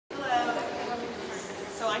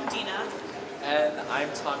I'm Dina. And I'm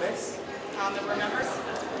Thomas. And we're members.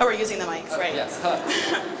 Oh, we're using the mics, right? Yes.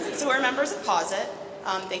 So we're members of POSIT.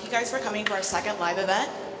 Thank you guys for coming to our second live event.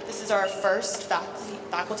 This is our first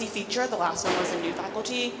faculty feature. The last one was a new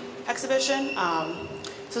faculty exhibition.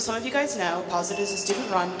 So some of you guys know, POSIT is a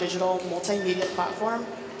student-run digital multimedia platform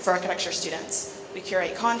for architecture students. We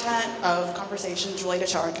curate content of conversations related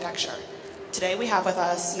to architecture. Today we have with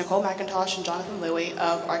us Nicole McIntosh and Jonathan Louie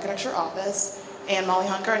of Architecture Office, and Molly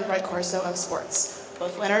Hunker and Greg Corso of Sports,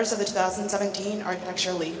 both winners of the 2017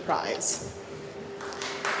 Architecture League Prize.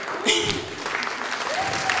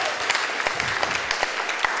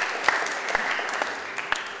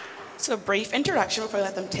 So a brief introduction before I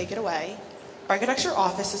let them take it away. Architecture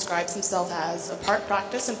Office describes themselves as a part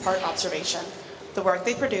practice and part observation. The work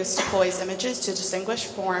they produce deploys images to distinguish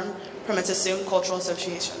form from its assumed cultural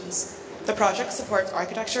associations. The project supports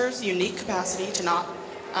architecture's unique capacity to not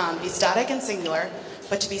be static and singular,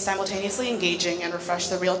 but to be simultaneously engaging and refresh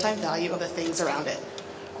the real-time value of the things around it.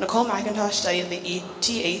 Nicole McIntosh studied at the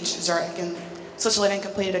ETH Zurich in Switzerland and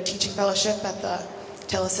completed a teaching fellowship at the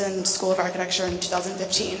Tillotson School of Architecture in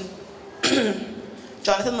 2015.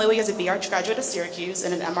 Jonathan Louie is a B.Arch graduate of Syracuse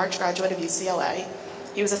and an M.Arch graduate of UCLA.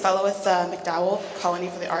 He was a fellow with the McDowell Colony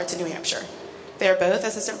for the Arts in New Hampshire. They are both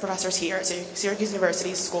assistant professors here at Syracuse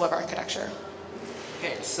University's School of Architecture.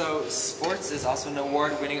 Okay, so Sports is also an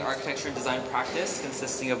award-winning architecture and design practice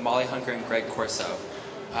consisting of Molly Hunker and Greg Corso.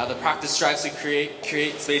 The practice strives to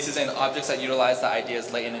create spaces and objects that utilize the ideas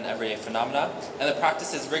latent in everyday phenomena, and the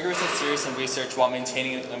practice is rigorous and serious in research while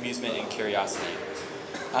maintaining amusement and curiosity.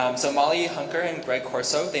 So Molly Hunker and Greg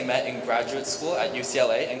Corso, they met in graduate school at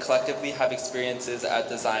UCLA and collectively have experiences at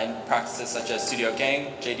design practices such as Studio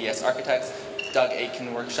Gang, JDS Architects, Doug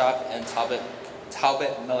Aitken Workshop, and Talbot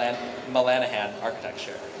Malanahan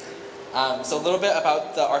Architecture. So a little bit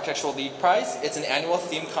about the Architectural League Prize. It's an annual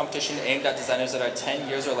themed competition aimed at designers that are 10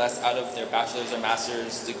 years or less out of their bachelor's or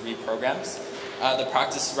master's degree programs. The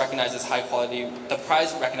prize recognizes high quality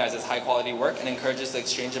work and encourages the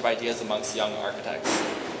exchange of ideas amongst young architects.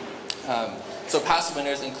 So past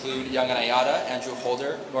winners include Young and Ayada, Andrew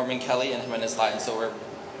Holder, Norman Kelly, and Jimenez Latin. So we're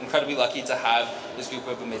incredibly lucky to have this group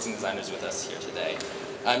of amazing designers with us here today.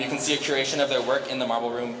 You can see a curation of their work in the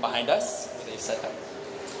marble room behind us, where they've set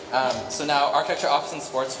up. So now Architecture Office and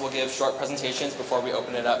Sports will give short presentations before we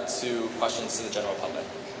open it up to questions to the general public.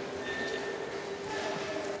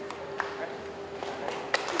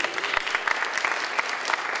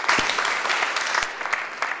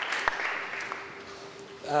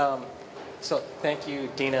 So thank you,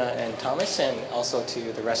 Dina and Thomas, and also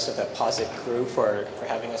to the rest of the POSIT crew for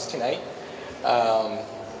having us tonight.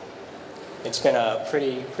 It's been a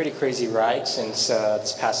pretty crazy ride since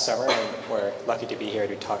this past summer, and we're lucky to be here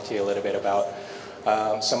to talk to you a little bit about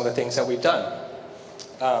some of the things that we've done.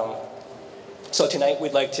 So tonight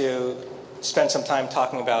we'd like to spend some time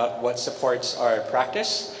talking about what supports our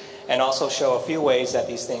practice and also show a few ways that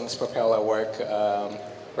these things propel our work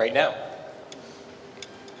right now.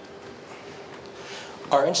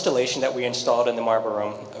 Our installation that we installed in the marble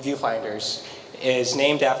room, viewfinders, is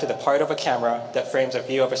named after the part of a camera that frames a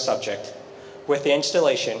view of a subject. With the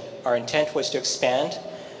installation, our intent was to expand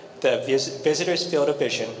the visitor's field of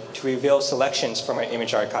vision to reveal selections from our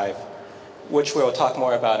image archive, which we'll talk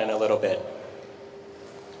more about in a little bit.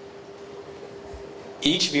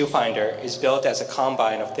 Each viewfinder is built as a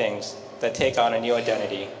combine of things that take on a new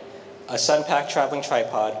identity: a sun-packed traveling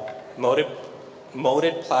tripod, molded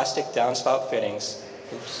plastic downspout fittings,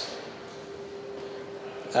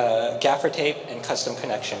 gaffer tape, and custom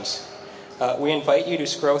connections. We invite you to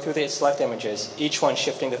scroll through the select images, each one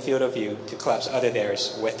shifting the field of view to collapse other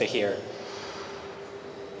theirs with the here.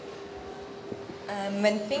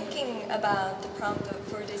 When thinking about the prompt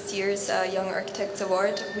for this year's Young Architects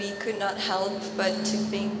Award, we could not help but to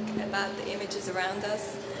think about the images around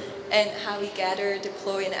us and how we gather,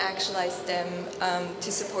 deploy, and actualize them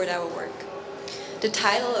to support our work. The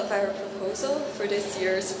title of our proposal for this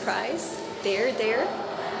year's prize, There,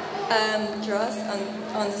 draws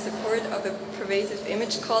on the support of a pervasive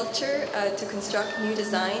image culture to construct new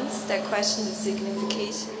designs that question the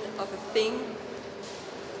signification of a thing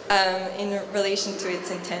in relation to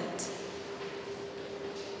its intent.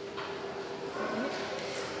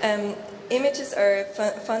 Images are a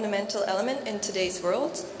fundamental element in today's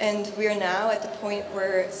world, and we are now at the point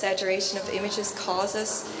where saturation of images causes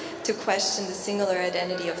us to question the singular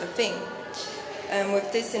identity of a thing.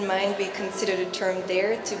 With this in mind, we consider the term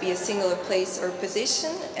there to be a singular place or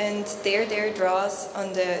position, and there draws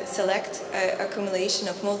on the select accumulation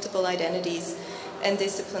of multiple identities and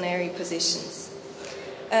disciplinary positions.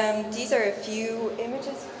 These are a few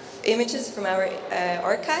images images from our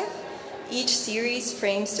archive. Each series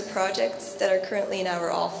frames the projects that are currently in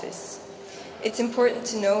our office. It's important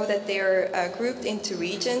to know that they are grouped into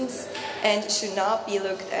regions and should not be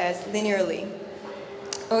looked at linearly.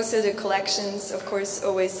 Also, the collections, of course,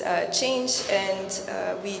 always change, and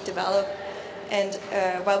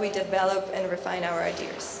while we develop and refine our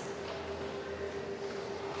ideas.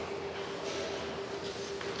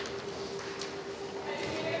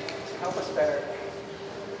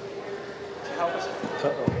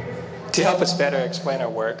 To help us better explain our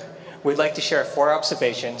work, we'd like to share 4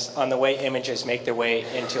 observations on the way images make their way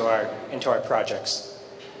into our projects.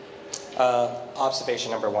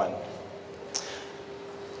 Observation number 1.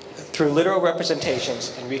 Through literal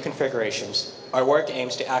representations and reconfigurations, our work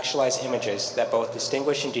aims to actualize images that both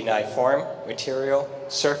distinguish and deny form, material,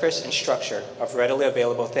 surface, and structure of readily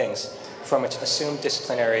available things from its assumed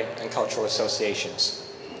disciplinary and cultural associations.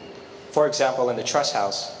 For example, in the truss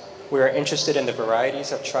house, we are interested in the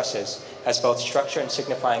varieties of trusses as both structure and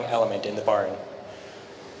signifying element in the barn.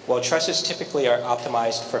 While trusses typically are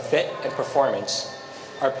optimized for fit and performance,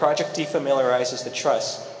 our project defamiliarizes the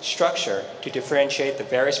truss structure to differentiate the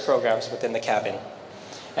various programs within the cabin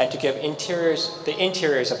and to give the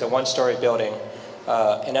interiors of the one-story building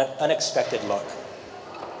an unexpected look.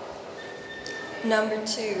 Number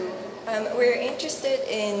 2, we're interested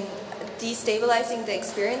in destabilizing the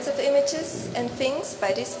experience of images and things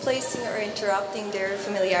by displacing or interrupting their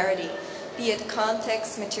familiarity, be it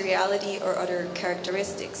context, materiality, or other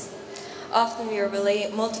characteristics. Often we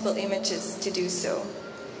overlay multiple images to do so.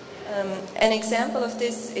 An example of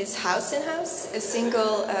this is House in House, a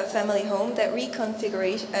single family home that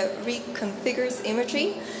reconfigures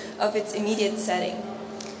imagery of its immediate setting.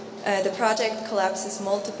 The project collapses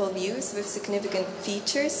multiple views with significant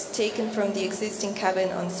features taken from the existing cabin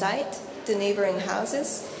on site, the neighboring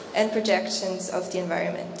houses, and projections of the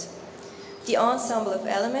environment. The ensemble of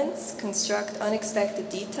elements construct unexpected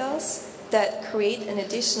details that create an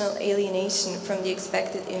additional alienation from the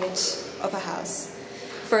expected image of a house.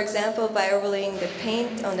 For example, by overlaying the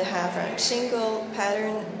paint on the half-round shingle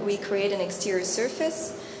pattern, we create an exterior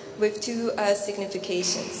surface with 2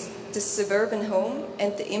 significations: the suburban home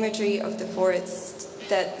and the imagery of the forests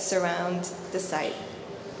that surround the site.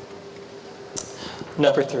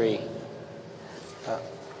 Number 3.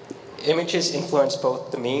 Images influence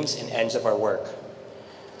both the means and ends of our work,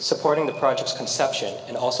 supporting the project's conception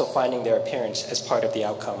and also finding their appearance as part of the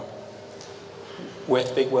outcome.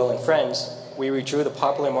 With Big Will and Friends, we redrew the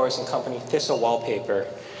popular Morrison Company Thistle wallpaper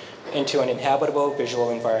into an inhabitable visual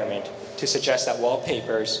environment to suggest that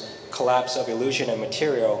wallpaper's collapse of illusion and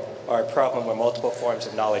material are a problem where multiple forms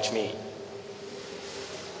of knowledge meet.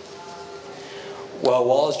 While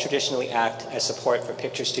walls traditionally act as support for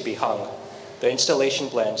pictures to be hung, the installation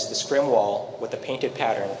blends the scrim wall with the painted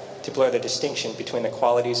pattern to blur the distinction between the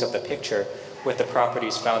qualities of the picture with the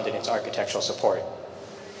properties found in its architectural support.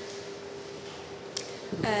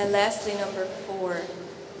 Lastly, number 4.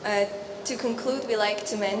 To conclude, we like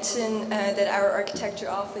to mention that our architecture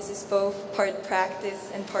office is both part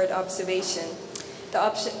practice and part observation. The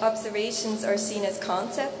observations are seen as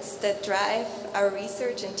concepts that drive our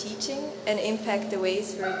research and teaching and impact the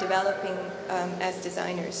ways we're developing as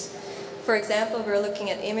designers. For example, we're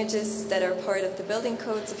looking at images that are part of the building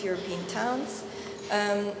codes of European towns,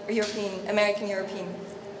 American-European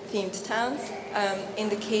themed towns. In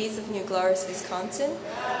the case of New Glarus, Wisconsin,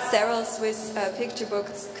 several Swiss picture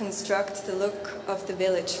books construct the look of the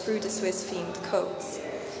village through the Swiss-themed codes.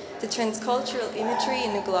 The transcultural imagery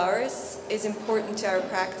in New Glarus is important to our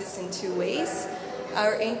practice in 2 ways.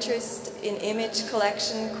 Our interest in image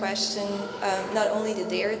collection question not only the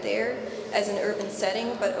there as an urban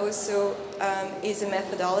setting, but also is a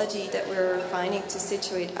methodology that we're refining to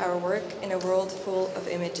situate our work in a world full of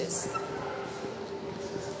images.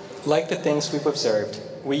 Like the things we've observed,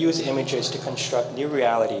 we use images to construct new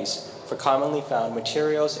realities for commonly found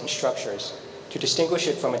materials and structures to distinguish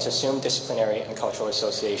it from its assumed disciplinary and cultural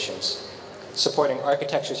associations, supporting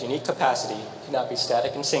architecture's unique capacity to not be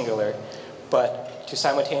static and singular, but to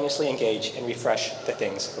simultaneously engage and refresh the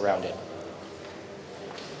things around it.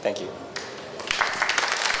 Thank you.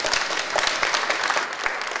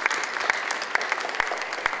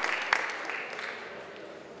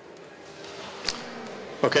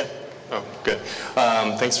 Okay. Oh, good.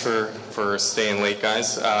 Thanks for staying late,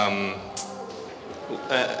 guys.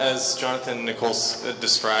 As Jonathan and Nicole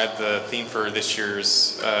described, the theme for this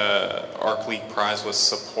year's ARC League prize was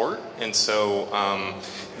support, and so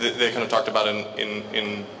they kind of talked about it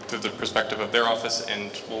in through the perspective of their office,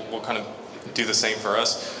 and we'll kind of do the same for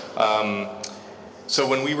us. So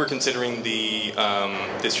when we were considering the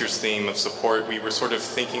this year's theme of support, we were sort of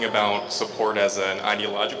thinking about support as an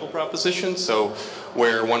ideological proposition. So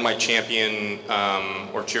where one might champion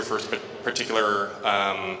or cheer for a particular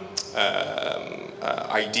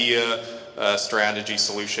idea, strategy,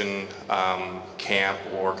 solution, camp,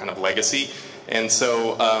 or kind of legacy. And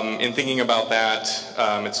so in thinking about that,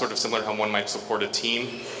 it's sort of similar to how one might support a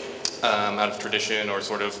team out of tradition or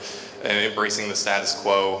sort of embracing the status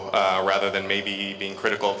quo rather than maybe being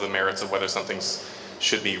critical of the merits of whether something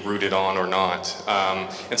should be rooted on or not.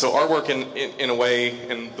 And so our work in a way,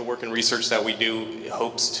 and the work and research that we do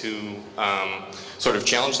hopes to sort of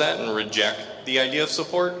challenge that and reject the idea of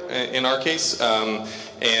support in our case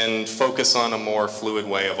and focus on a more fluid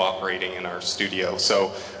way of operating in our studio.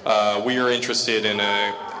 So we are interested in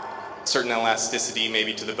a certain elasticity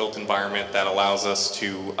maybe to the built environment that allows us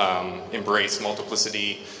to embrace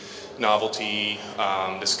multiplicity, novelty,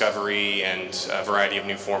 discovery, and a variety of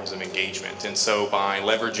new forms of engagement. And so by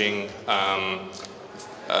leveraging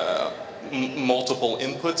multiple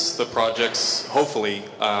inputs, the projects hopefully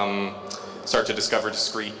start to discover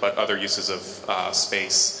discrete but other uses of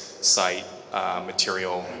space, site,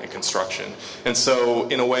 material, and construction. And so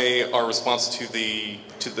in a way our response to the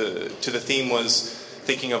theme was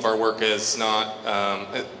thinking of our work as not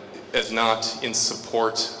in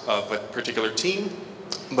support of a particular team,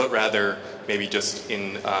 but rather maybe just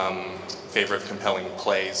in favor of compelling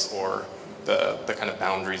plays or the kind of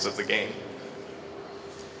boundaries of the game.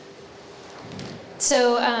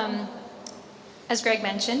 So, as Greg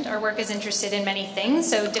mentioned, our work is interested in many things,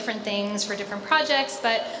 so different things for different projects,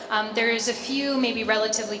 but there's a few maybe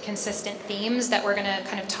relatively consistent themes that we're going to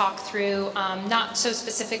kind of talk through, not so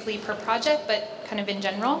specifically per project, but kind of in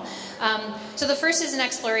general. So the first is an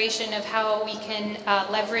exploration of how we can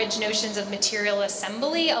leverage notions of material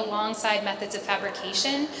assembly alongside methods of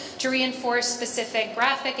fabrication to reinforce specific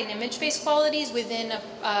graphic and image-based qualities within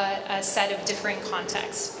a set of different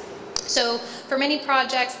contexts. So for many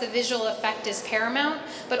projects, the visual effect is paramount,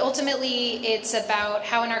 but ultimately it's about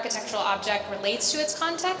how an architectural object relates to its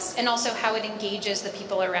context and also how it engages the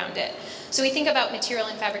people around it. So we think about material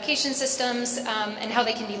and fabrication systems and how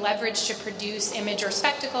they can be leveraged to produce image or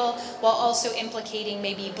spectacle while also implicating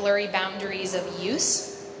maybe blurry boundaries of use.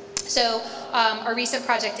 So our recent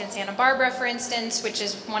project in Santa Barbara, for instance, which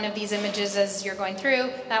is one of these images as you're going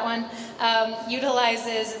through, that one,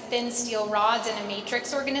 utilizes thin steel rods in a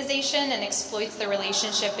matrix organization and exploits the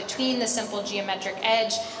relationship between the simple geometric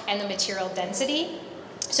edge and the material density.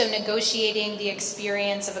 So negotiating the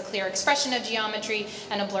experience of a clear expression of geometry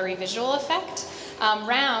and a blurry visual effect.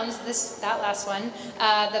 Rounds, that last one,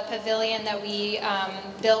 the pavilion that we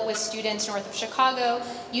built with students north of Chicago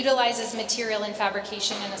utilizes material and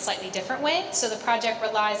fabrication in a slightly different way. So the project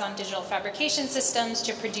relies on digital fabrication systems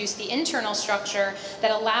to produce the internal structure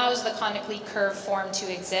that allows the conically curved form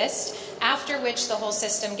to exist, after which the whole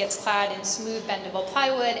system gets clad in smooth bendable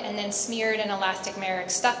plywood and then smeared in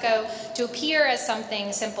elastomeric stucco to appear as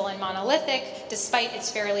something simple and monolithic despite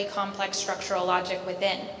its fairly complex structural logic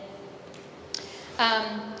within.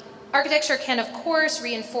 Architecture can, of course,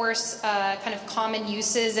 reinforce kind of common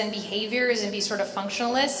uses and behaviors and be sort of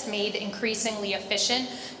functionalist, made increasingly efficient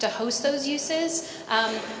to host those uses.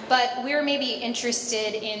 But we're maybe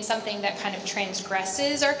interested in something that kind of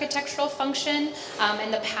transgresses architectural function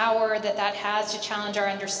and the power that that has to challenge our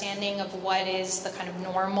understanding of what is the kind of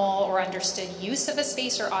normal or understood use of a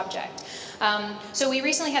space or object. So we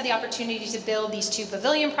recently had the opportunity to build these two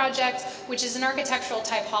pavilion projects, which is an architectural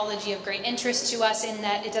typology of great interest to us in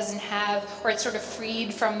that it doesn't have, or it's sort of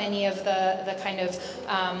freed from many of the kind of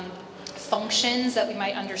functions that we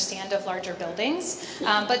might understand of larger buildings,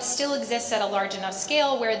 but still exists at a large enough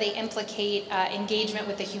scale where they implicate engagement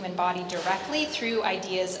with the human body directly through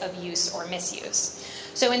ideas of use or misuse.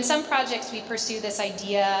 So in some projects we pursue this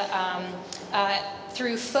idea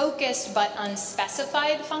through focused but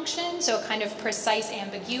unspecified function, so a kind of precise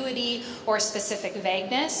ambiguity or specific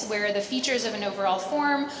vagueness, where the features of an overall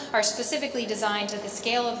form are specifically designed to the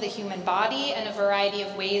scale of the human body and a variety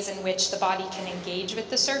of ways in which the body can engage with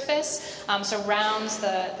the surface. So Rounds,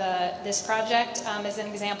 this project, is an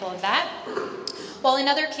example of that. While in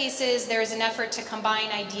other cases, there is an effort to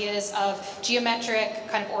combine ideas of geometric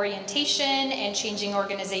kind of orientation and changing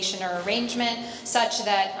organization or arrangement, such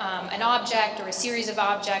that an object or a series of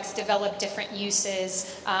objects develop different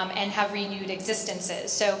uses and have renewed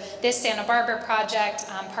existences. So this Santa Barbara project,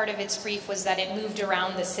 part of its brief was that it moved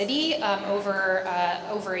around the city over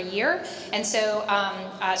a year. And so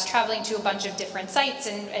it's traveling to a bunch of different sites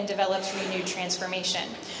and develops renewed transformation.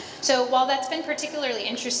 So while that's been particularly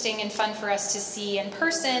interesting and fun for us to see in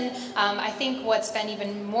person, I think what's been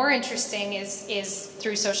even more interesting is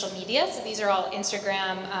through social media. So these are all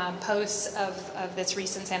Instagram posts of this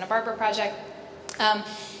recent Santa Barbara project.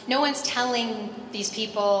 No one's telling these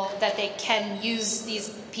people that they can use these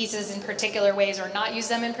pieces in particular ways or not use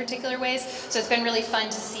them in particular ways. So it's been really fun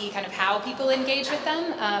to see kind of how people engage with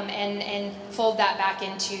them and fold that back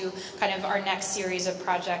into kind of our next series of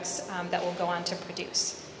projects that we'll go on to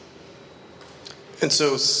produce. And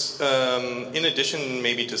so, in addition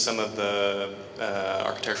maybe to some of the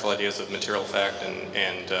architectural ideas of material effect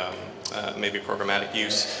and maybe programmatic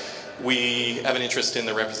use, we have an interest in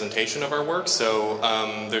the representation of our work. So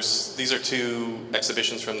these are two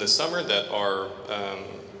exhibitions from this summer that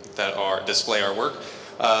display our work.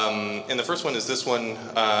 And the first one is this one,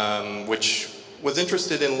 which was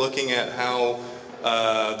interested in looking at how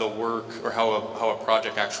the work or how a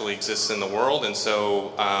project actually exists in the world, and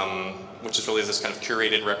so which is really this kind of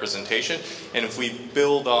curated representation. And if we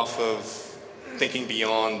build off of thinking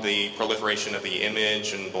beyond the proliferation of the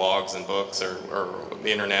image and blogs and books or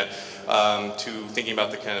the internet, to thinking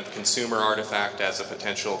about the kind of consumer artifact as a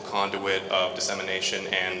potential conduit of dissemination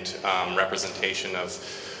and representation of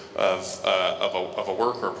a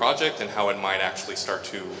work or a project, and how it might actually start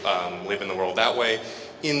to live in the world that way,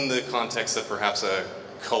 in the context of perhaps a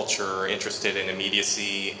culture interested in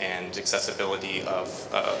immediacy and accessibility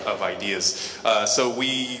of ideas. So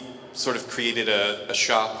we sort of created a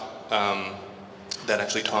shop that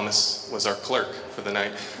actually Thomas was our clerk for the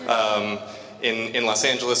night, in Los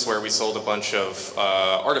Angeles, where we sold a bunch of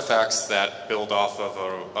artifacts that build off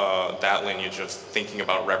of that lineage of thinking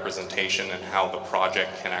about representation and how the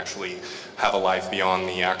project can actually have a life beyond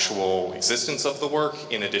the actual existence of the work,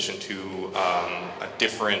 in addition to a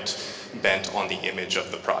different bent on the image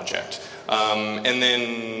of the project. And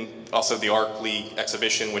then also the Arc League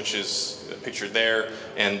exhibition, which is pictured there,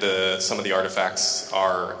 and some of the artifacts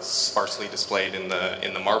are sparsely displayed in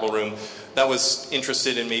the marble room. That was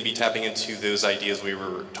interested in maybe tapping into those ideas we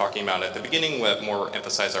were talking about at the beginning, that more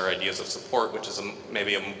emphasize our ideas of support, which is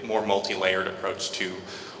maybe a more multi-layered approach to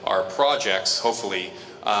our projects, hopefully,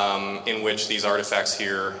 in which these artifacts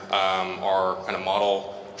here are kind of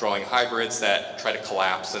model drawing hybrids that try to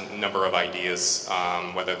collapse a number of ideas,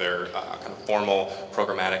 whether they're kind of formal,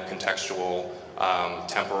 programmatic, contextual,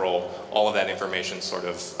 temporal, all of that information sort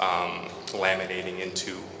of laminating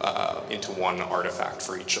into one artifact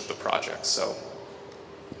for each of the projects. So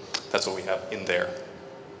that's what we have in there.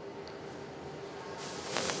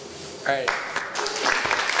 All right.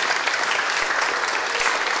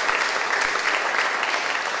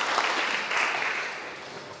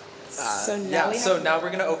 So now we're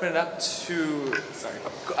going to open it up to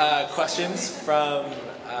questions from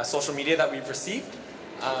social media that we've received.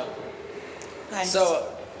 Nice. So,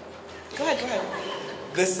 go ahead.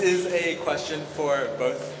 This is a question for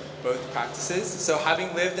both practices. So,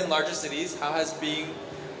 having lived in larger cities, how has being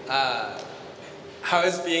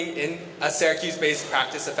in a Syracuse-based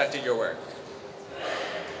practice affected your work?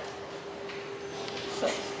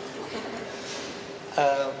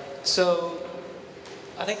 So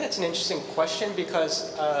I think that's an interesting question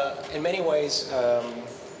because in many ways,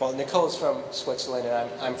 well, Nicole's from Switzerland and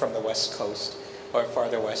I'm from the West Coast, or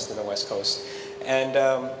farther west than the West Coast. And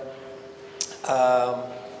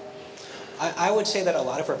I would say that a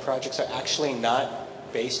lot of our projects are actually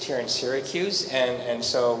not based here in Syracuse, and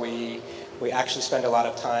so we actually spend a lot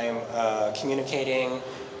of time communicating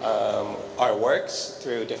our works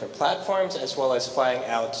through different platforms, as well as flying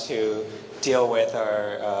out to deal with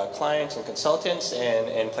our clients and consultants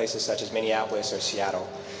in places such as Minneapolis or Seattle.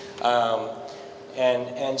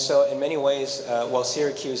 And so in many ways, well,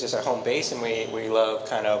 Syracuse is our home base, and we love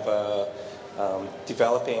kind of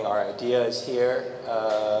developing our ideas here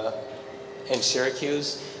in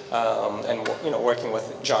Syracuse, and working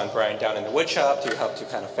with John Bryan down in the wood shop to help to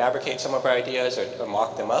kind of fabricate some of our ideas or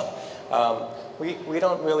mock them up. We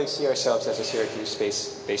don't really see ourselves as a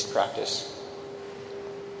Syracuse-based practice.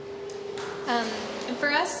 And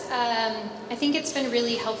for us, I think it's been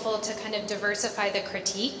really helpful to kind of diversify the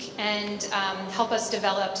critique and help us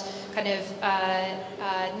develop kind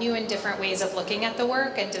of new and different ways of looking at the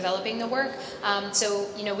work and developing the work. So,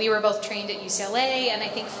 we were both trained at UCLA, and I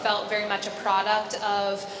think felt very much a product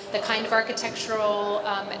of the kind of architectural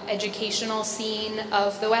educational scene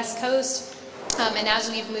of the West Coast. And as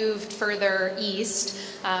we've moved further east,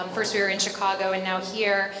 first we were in Chicago and now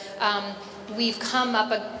here, we've come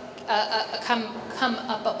up come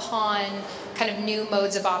up upon kind of new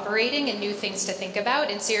modes of operating and new things to think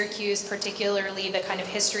about. In Syracuse, particularly the kind of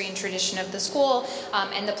history and tradition of the school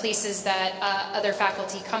and the places that other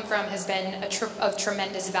faculty come from has been of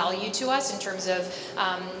tremendous value to us in terms of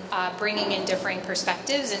bringing in differing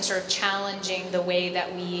perspectives and sort of challenging the way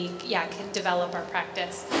that we can develop our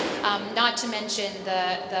practice. Not to mention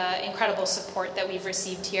the incredible support that we've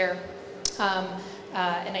received here.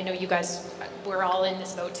 And I know you guys, we're all in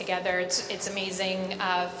this boat together. It's amazing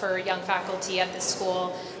for young faculty at this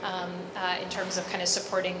school in terms of kind of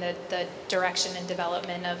supporting the direction and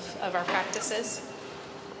development of our practices.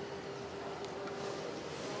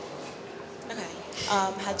 Okay.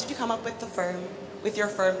 How did you come up with your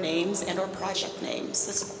firm names and/or project names?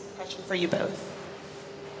 This is a question for you both.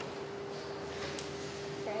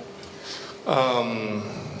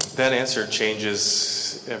 That answer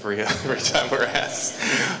changes every time we're asked.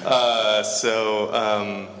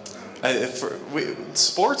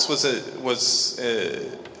 Sports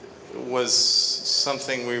was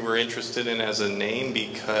something we were interested in as a name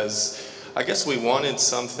because I guess we wanted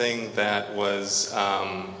something that was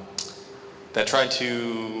that tried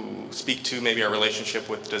to speak to maybe our relationship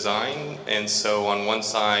with design. And so on one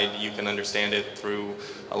side you can understand it through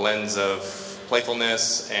a lens of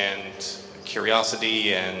playfulness and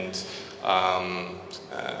curiosity and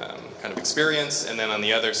kind of experience, and then on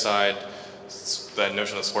the other side, that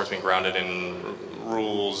notion of sports being grounded in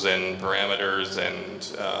rules and parameters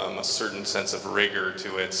and a certain sense of rigor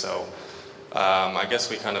to it. So I guess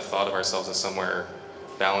we kind of thought of ourselves as somewhere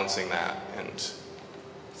balancing that, and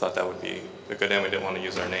thought that would be a good end. We didn't want to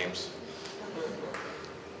use our names.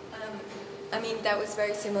 I mean, that was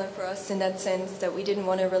very similar for us in that sense that we didn't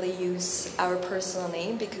want to really use our personal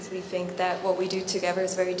name because we think that what we do together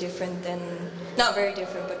is very different than, not very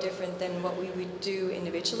different, but different than what we would do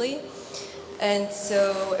individually. And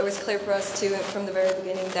so it was clear for us too, from the very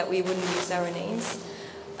beginning, that we wouldn't use our names.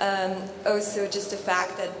 Also just the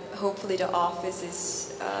fact that hopefully the office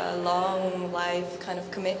is a long life kind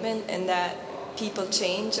of commitment and that people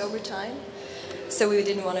change over time. So we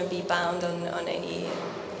didn't want to be bound on any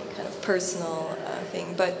kind of personal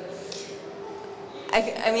thing, but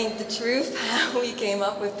I mean the truth how we came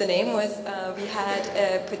up with the name was we had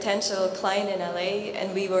a potential client in LA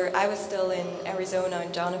and I was still in Arizona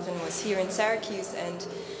and Jonathan was here in Syracuse, and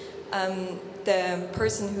the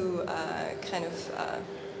person who kind of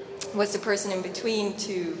was the person in between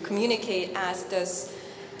to communicate asked us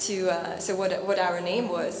to so what our name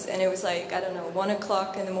was, and it was like, I don't know, 1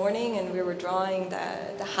 o'clock in the morning, and we were drawing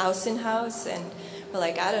the house in house, and we're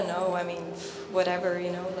like, I don't know, I mean, whatever,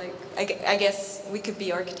 you know, like, I guess we could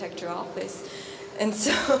be architecture office. And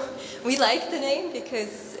so we like the name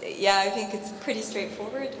because, yeah, I think it's pretty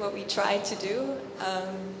straightforward what we try to do.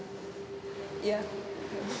 Yeah.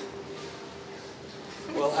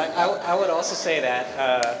 Well, I would also say that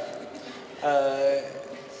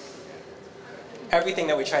everything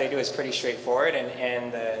that we try to do is pretty straightforward,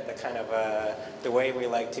 and the kind of the way we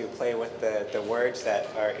like to play with the words that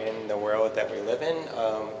are in the world that we live in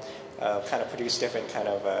kind of produce different kind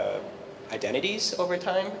of identities over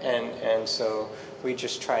time, and so we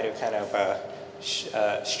just try to kind of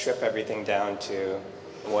strip everything down to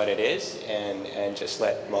what it is, and just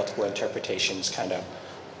let multiple interpretations kind of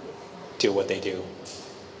do what they do.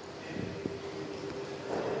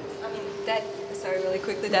 Sorry, really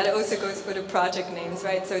quickly, that also goes for the project names,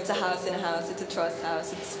 right? So it's a house in a house, it's a trust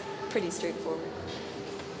house, it's pretty straightforward.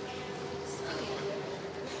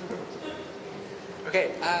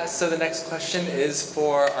 Okay, so the next question is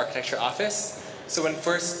for Architecture Office. So when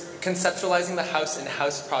first conceptualizing the house in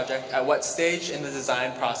house project, at what stage in the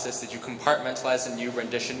design process did you compartmentalize a new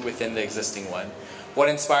rendition within the existing one? What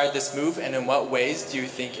inspired this move, and in what ways do you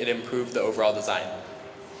think it improved the overall design?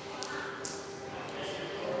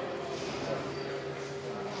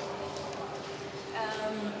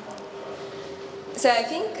 So I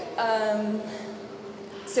think,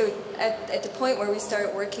 so at the point where we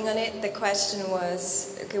started working on it, the question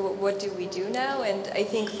was, okay, what do we do now? And I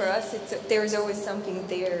think for us, there was always something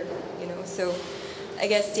there, you know. So I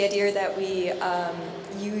guess the idea that we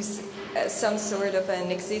use some sort of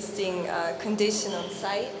an existing condition on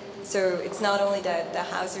site. So it's not only the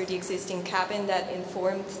house or the existing cabin that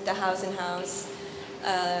informed the house in house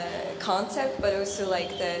concept, but also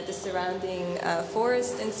like the surrounding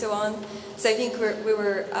forest and so on. So I think we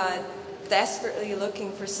were desperately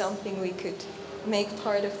looking for something we could make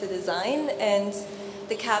part of the design, and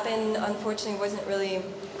the cabin unfortunately wasn't really,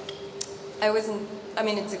 I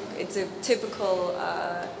mean it's a typical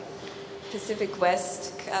Pacific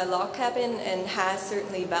West log cabin and has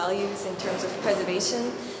certainly values in terms of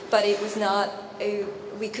preservation, but it was not,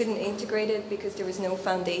 we couldn't integrate it because there was no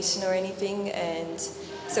foundation or anything, and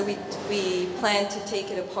so we planned to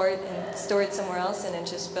take it apart and store it somewhere else, and then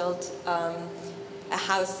just built a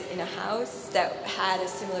house in a house that had a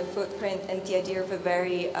similar footprint, and the idea of a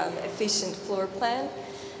very efficient floor plan,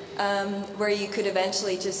 where you could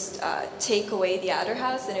eventually just take away the outer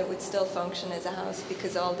house and it would still function as a house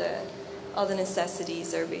because all the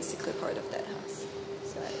necessities are basically part of that house.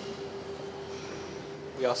 So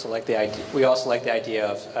we also like the idea. We also like the idea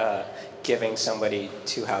of giving somebody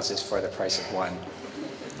 2 houses for the price of 1.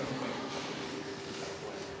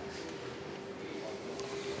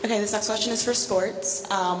 Okay, this next question is for sports.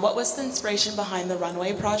 What was the inspiration behind the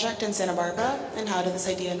runway project in Santa Barbara, and how did this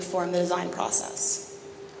idea inform the design process?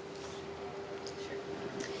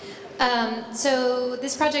 So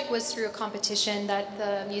this project was through a competition that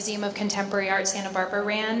the Museum of Contemporary Art Santa Barbara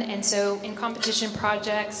ran, and so in competition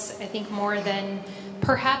projects, I think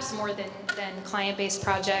perhaps more than client-based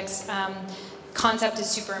projects, concept is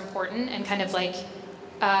super important, and kind of like,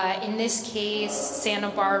 in this case, Santa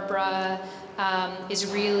Barbara is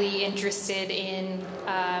really interested in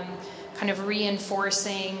kind of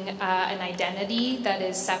reinforcing an identity that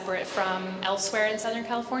is separate from elsewhere in Southern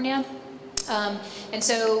California. And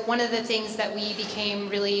so one of the things that we became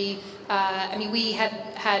really, we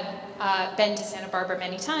had been to Santa Barbara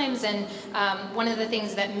many times, and one of the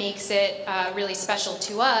things that makes it really special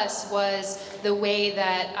to us was the way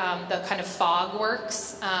that the kind of fog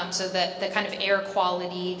works, so that the kind of air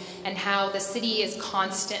quality and how the city is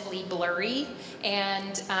constantly blurry,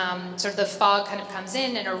 and sort of the fog kind of comes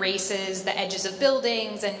in and erases the edges of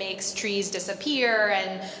buildings and makes trees disappear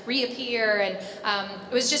and reappear, and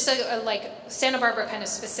it was just a like Santa Barbara kind of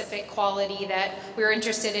specific quality that we were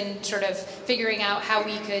interested in sort of figuring out how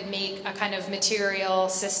we could make a kind of material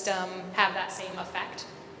system have that same effect.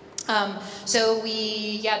 So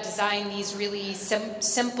we designed these really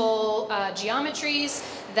simple geometries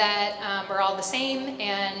that are all the same,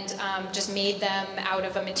 and just made them out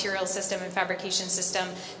of a material system and fabrication system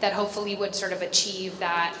that hopefully would sort of achieve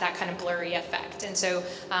that kind of blurry effect. And so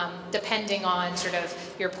depending on sort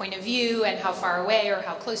of your point of view and how far away or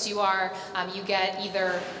how close you are, you get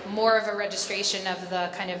either more of a registration of the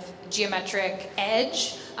kind of geometric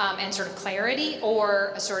edge and sort of clarity,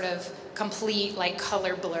 or a sort of complete like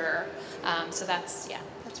color blur. So that's where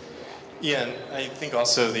we're at. Yeah, and I think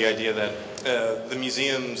also the idea that the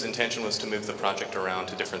museum's intention was to move the project around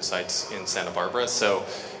to different sites in Santa Barbara. So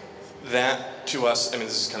that to us,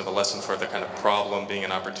 this is kind of a lesson for the kind of problem being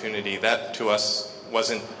an opportunity. That to us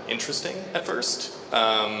wasn't interesting at first,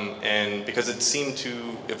 and because it seemed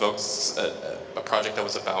to evoke a project that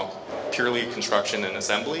was about purely construction and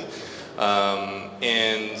assembly.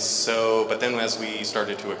 And so, but then as we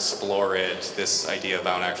started to explore it, this idea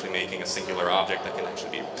about actually making a singular object that can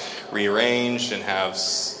actually be rearranged and have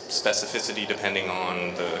specificity depending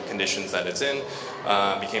on the conditions that it's in,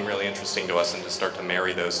 became really interesting to us, and to start to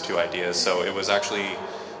marry those two ideas. So it was actually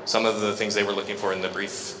some of the things they were looking for in the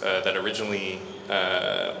brief that originally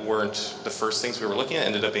weren't the first things we were looking at,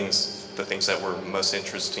 ended up being the things that were most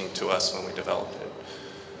interesting to us when we developed it.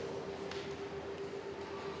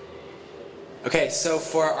 Okay, so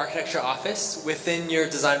for our architecture office, within your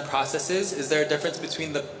design processes, is there a difference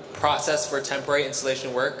between the process for temporary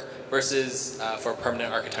installation work versus for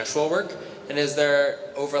permanent architectural work? And is there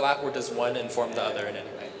overlap, or does one inform the other in any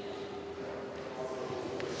way?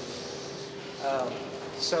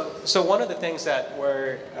 So one of the things that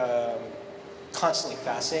we're constantly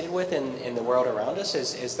fascinated with in the world around us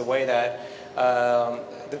is the way that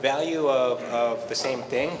the value of the same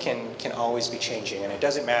thing can always be changing, and it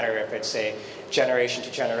doesn't matter if it's a generation to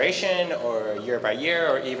generation, or year by year,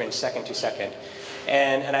 or even second to second.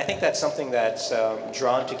 And I think that's something that's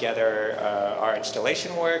drawn together our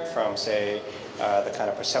installation work from, say, the kind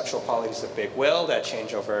of perceptual qualities of Big Will that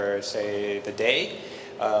change over, say, the day,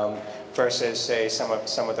 versus, say, some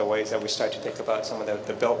of the ways that we start to think about some of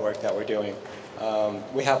the built work that we're doing.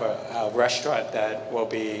 We have a restaurant that will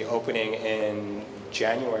be opening in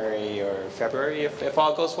January or February, if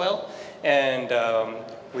all goes well, and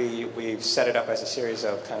we've set it up as a series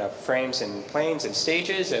of kind of frames and planes and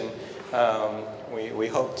stages, and we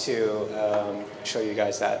hope to show you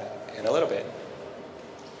guys that in a little bit.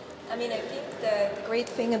 I think the great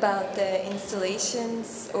thing about the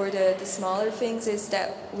installations or the smaller things is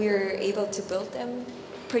that we're able to build them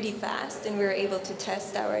pretty fast, and we're able to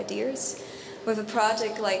test our ideas. With a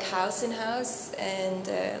project like House in House and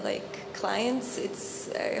like clients,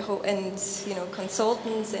 and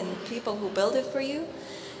consultants and people who build it for you,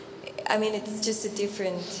 it's just a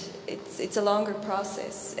different, it's a longer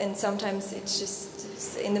process, and sometimes it's just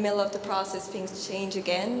things in the middle of the process, things change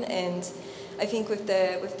again. And I think with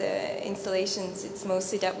the installations, it's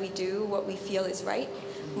mostly that we do what we feel is right.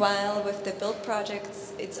 While with the build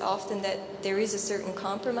projects, it's often that there is a certain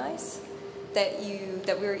compromise that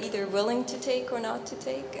we're either willing to take or not to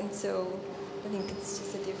take. And so I think it's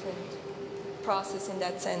just a different process in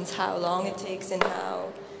that sense, how long it takes and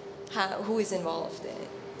who is involved in it.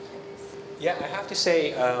 Yeah, I have to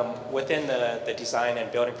say, within the design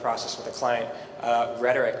and building process with the client,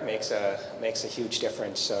 rhetoric makes a huge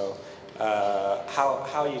difference. So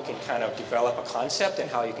how you can kind of develop a concept and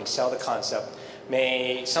how you can sell the concept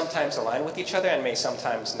may sometimes align with each other and may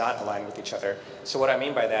sometimes not align with each other. So what I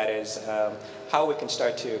mean by that is how we can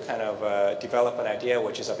start to kind of develop an idea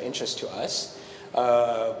which is of interest to us,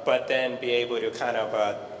 but then be able to kind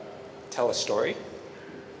of tell a story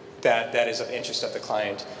that is of interest of the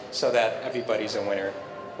client, so that everybody's a winner,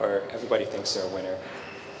 or everybody thinks they're a winner.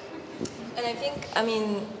 And I think, I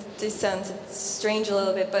mean, this sounds strange a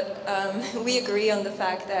little bit, but we agree on the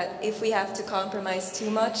fact that if we have to compromise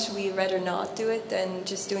too much, we'd rather not do it than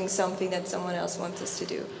just doing something that someone else wants us to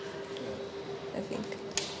do, I think.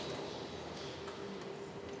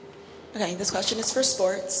 Okay, this question is for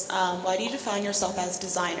sports. Why do you define yourself as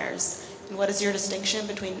designers? And what is your distinction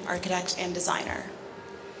between architect and designer?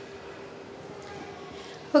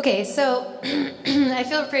 Okay, so I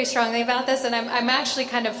feel pretty strongly about this, and I'm actually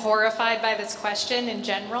kind of horrified by this question in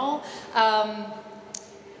general. I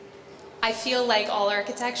feel like all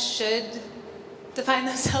architects should define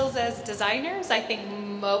themselves as designers. I think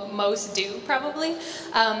most do, probably.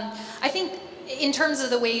 I think in terms of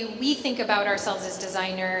the way we think about ourselves as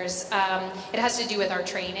designers, it has to do with our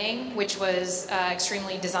training, which was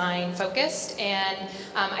extremely design focused, and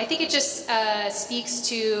I think it just speaks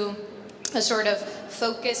to a sort of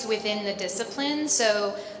focus within the discipline.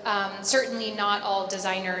 So certainly not all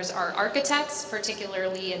designers are architects,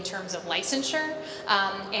 particularly in terms of licensure,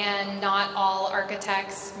 and not all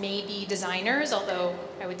architects may be designers, although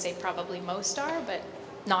I would say probably most are, but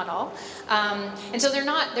not all. And so they're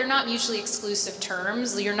not mutually exclusive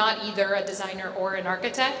terms. You're not either a designer or an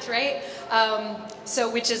architect, right? So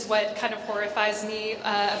which is what kind of horrifies me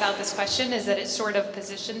about this question, is that it sort of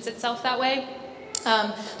positions itself that way.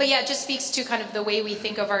 But yeah, it just speaks to kind of the way we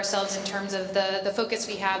think of ourselves in terms of the focus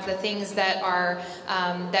we have, the things that are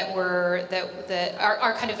our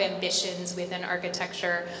kind of ambitions within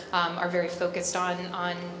architecture are very focused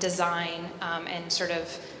on design and sort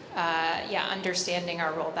of understanding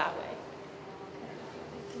our role that way.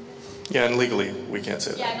 Yeah, and legally we can't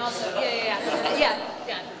say that. Yeah, and also yeah.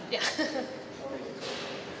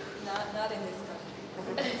 Not in this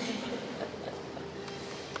country.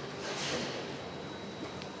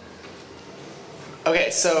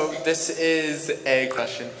 Okay, so this is a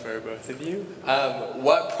question for both of you.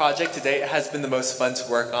 What project to date has been the most fun to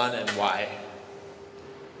work on, and why?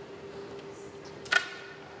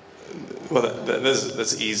 Well,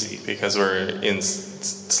 that's easy because we're in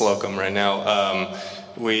Slocum right now.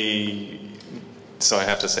 So I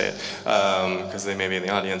have to say it because they may be in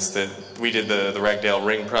the audience, that we did the Ragdale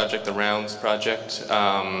Ring project, the Rounds project.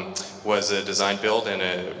 Was a design build, and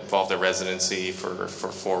it involved a residency for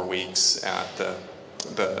 4 weeks at the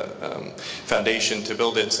foundation to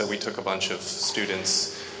build it. So we took a bunch of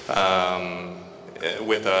students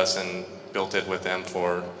with us and built it with them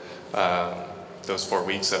for those 4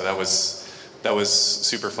 weeks. So that was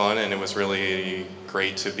super fun, and it was really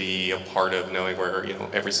great to be a part of knowing where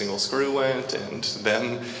every single screw went and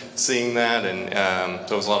them seeing that, and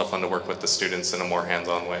so it was a lot of fun to work with the students in a more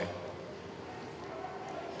hands-on way.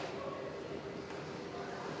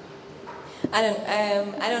 I don't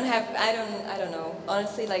know.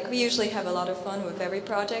 Honestly, like, we usually have a lot of fun with every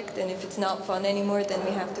project, and if it's not fun anymore, then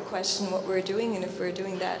we have to question what we're doing, and if we're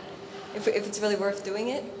doing that, if it's really worth doing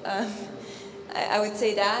it. I would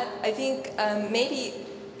say that. I think maybe,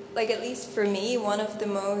 like, at least for me, one of the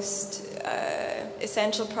most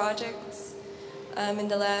essential projects in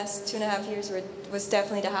the last 2.5 years was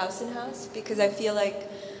definitely the House in House, because I feel like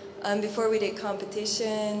before we did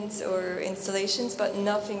competitions or installations, but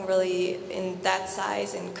nothing really in that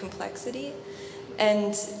size and complexity.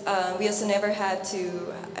 And we also never had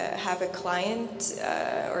to have a client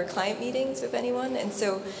or client meetings with anyone. And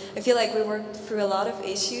so I feel like we worked through a lot of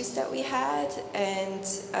issues that we had, and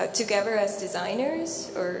together as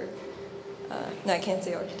designers, or no, I can't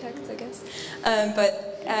say architects, I guess,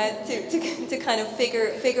 but to kind of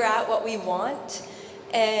figure out what we want,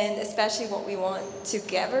 and especially what we want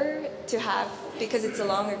together to have, because it's a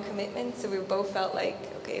longer commitment. So we both felt like,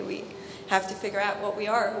 okay, we have to figure out what we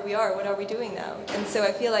are, who we are, what are we doing now. And so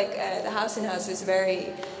I feel like the House in House was a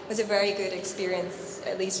very good experience,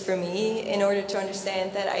 at least for me, in order to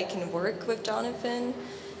understand that I can work with Jonathan.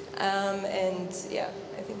 And yeah,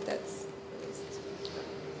 I think that's at least.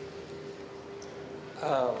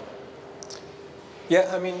 Yeah,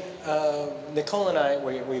 I mean, Nicole and I,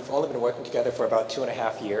 we've only been working together for about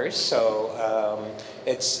 2.5 years, so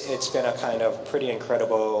it's been a kind of pretty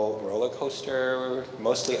incredible roller coaster,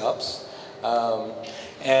 mostly ups,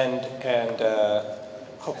 and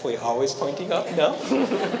hopefully always pointing up, no?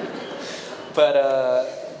 But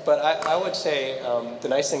I would say the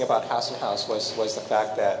nice thing about House in House was the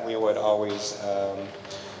fact that we would always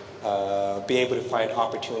be able to find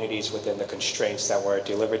opportunities within the constraints that were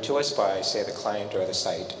delivered to us by, say, the client or the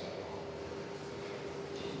site.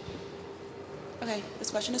 Okay, this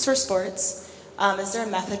question is for sports. Is there a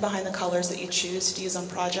method behind the colors that you choose to use on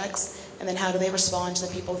projects, and then how do they respond to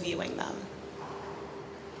the people viewing them?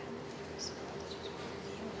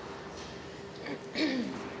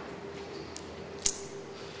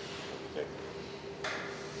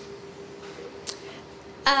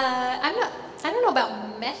 I don't know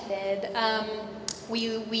about method.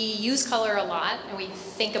 We use color a lot, and we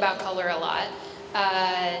think about color a lot.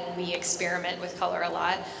 We experiment with color a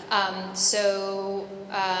lot.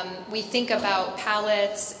 We think about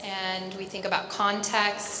palettes, and we think about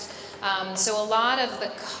context. So a lot of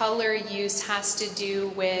the color use has to do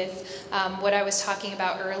with what I was talking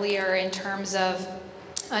about earlier in terms of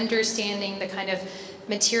understanding the kind of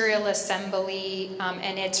material assembly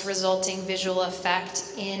and its resulting visual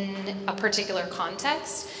effect in a particular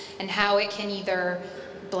context, and how it can either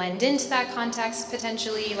blend into that context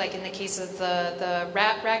potentially, like in the case of the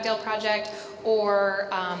Ragdale project, or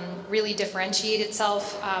really differentiate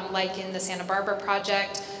itself, like in the Santa Barbara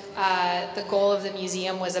project. The goal of the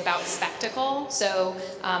museum was about spectacle, so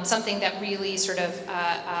something that really sort of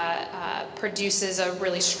produces a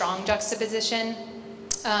really strong juxtaposition.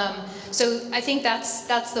 So I think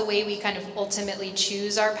that's the way we kind of ultimately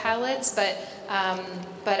choose our palettes, but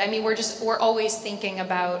I mean we're always thinking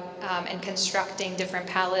about and constructing different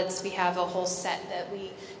palettes. We have a whole set that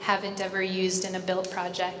we haven't ever used in a built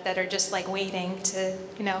project that are just like waiting to,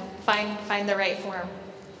 you know, find the right form.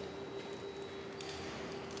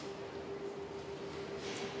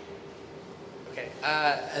 Okay,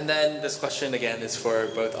 and then this question again is for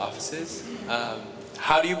both offices.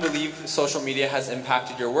 How do you believe social media has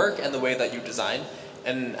impacted your work and the way that you design?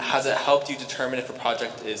 And has it helped you determine if a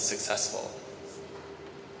project is successful?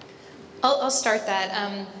 I'll start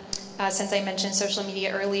that since I mentioned social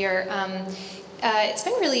media earlier. It's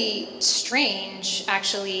been really strange,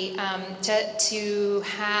 actually, to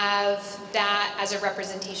have that as a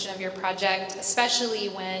representation of your project, especially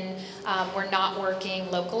when we're not working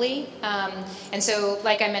locally. And so,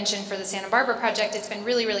 like I mentioned for the Santa Barbara project, it's been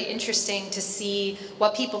really, really interesting to see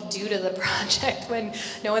what people do to the project when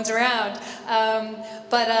no one's around.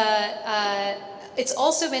 It's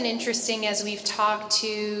also been interesting as we've talked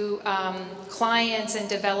to clients and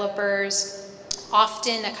developers.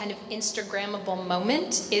 Often a kind of Instagrammable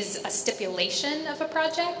moment is a stipulation of a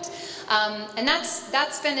project. And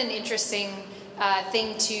that's been an interesting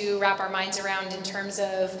thing to wrap our minds around in terms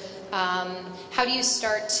of how do you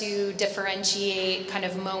start to differentiate kind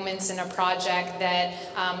of moments in a project that,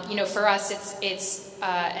 you know, for us it's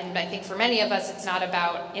and I think for many of us it's not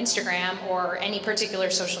about Instagram or any particular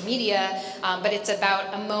social media, but it's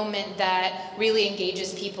about a moment that really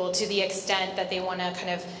engages people to the extent that they want to kind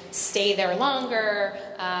of stay there longer,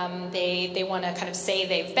 they want to kind of say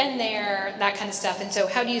they've been there, that kind of stuff. And so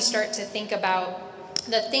how do you start to think about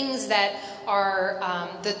the things that are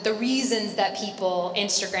the reasons that people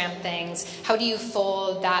Instagram things? How do you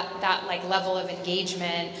fold that like level of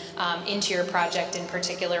engagement into your project in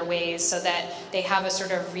particular ways so that they have a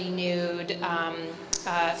sort of renewed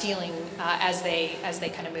feeling as they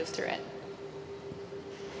kind of move through it?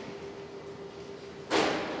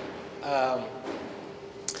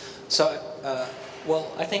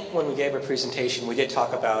 Well, I think when we gave our presentation, we did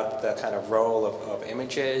talk about the kind of role of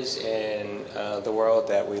images in the world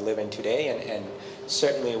that we live in today, and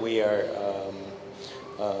certainly we are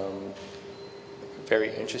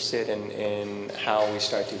very interested in how we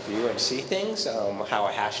start to view and see things, how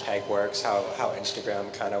a hashtag works, how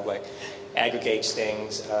Instagram kind of like aggregates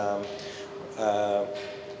things. But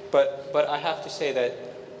I have to say that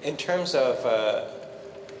in terms of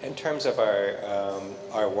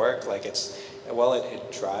our work, like it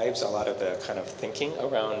drives a lot of the kind of thinking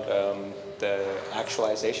around the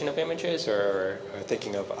actualization of images or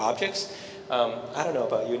thinking of objects. I don't know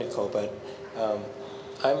about you, Nicole, but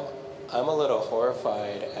I'm a little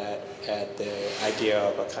horrified at the idea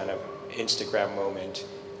of a kind of Instagram moment,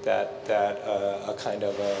 that a kind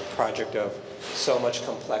of a project of so much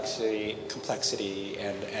complexity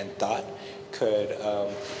and thought could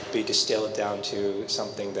be distilled down to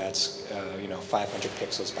something that's 500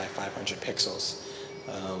 pixels by 500 pixels.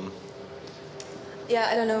 Yeah,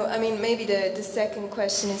 I don't know. I mean, maybe the second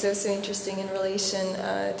question is also interesting in relation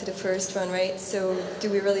to the first one, right? So do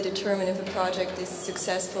we really determine if a project is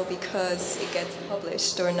successful because it gets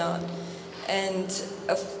published or not? And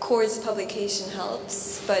of course, publication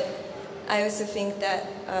helps, but I also think that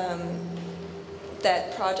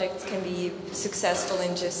that projects can be successful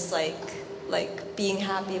in just like being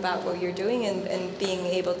happy about what you're doing and being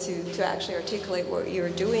able to actually articulate what you're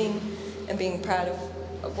doing and being proud of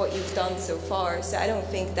what you've done so far. So I don't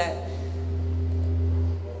think that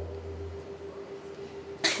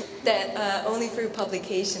only through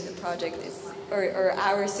publication the project is, or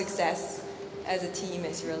our success as a team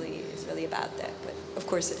is really about that. But of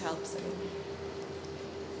course it helps. I mean.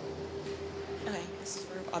 Okay, this is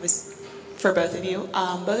for both of you.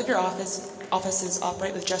 Both of your offices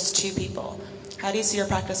operate with just 2 people. How do you see your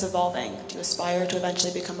practice evolving? Do you aspire to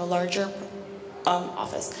eventually become a larger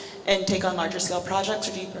office and take on larger scale projects,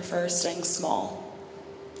 or do you prefer staying small?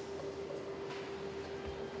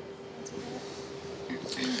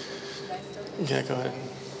 Yeah, go ahead.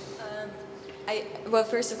 Well,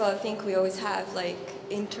 first of all, I think we always have like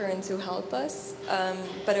interns who help us,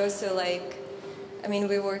 but also I mean,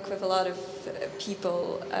 we work with a lot of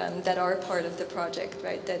people that are part of the project,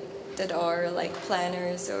 right? That are like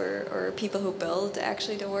planners or people who build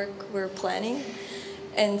actually the work we're planning,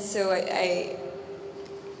 and so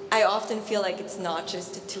I often feel like it's not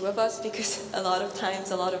just the 2 of us, because a lot of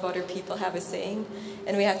times a lot of other people have a saying,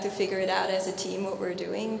 and we have to figure it out as a team what we're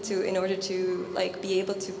doing in order to like be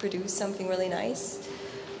able to produce something really nice.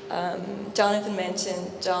 Jonathan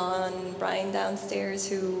mentioned Brian downstairs,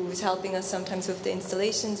 who's helping us sometimes with the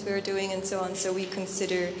installations we're doing and so on. So we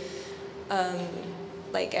consider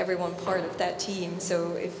like everyone part of that team.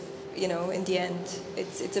 So if in the end,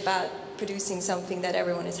 it's about producing something that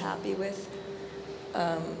everyone is happy with.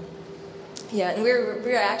 Yeah, and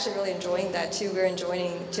we're actually really enjoying that too. We're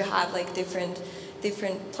enjoying to have like different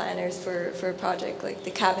planners for a project. Like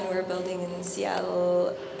the cabin we're building in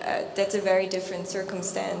Seattle, that's a very different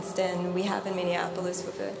circumstance than we have in Minneapolis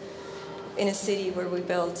in a city where we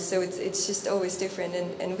build. So it's just always different,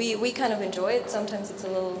 and we kind of enjoy it. Sometimes it's a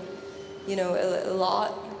little, a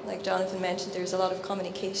lot. Like Jonathan mentioned, there's a lot of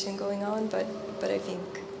communication going on, but I think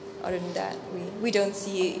other than that, we don't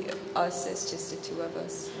see us as just the 2 of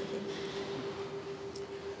us.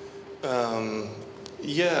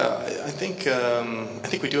 Yeah, I think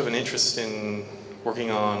we do have an interest in working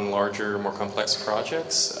on larger, more complex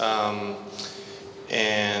projects,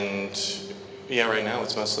 and yeah, right now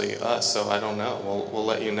it's mostly us, so I don't know. We'll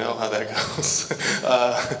let you know how that goes.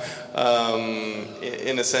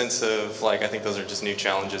 In a sense of I think those are just new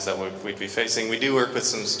challenges that we'd be facing. We do work with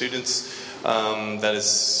some students. That is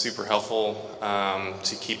super helpful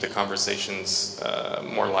to keep the conversations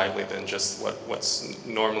more lively than just what's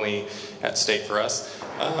normally at stake for us.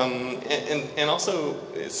 And also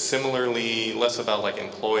similarly less about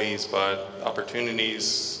employees, but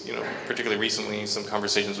opportunities. Particularly recently, some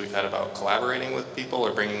conversations we've had about collaborating with people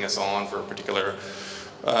or bringing us on for a particular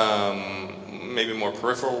maybe more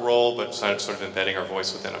peripheral role, but sort of embedding our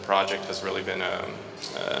voice within a project has really been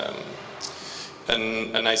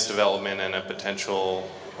a nice development and a potential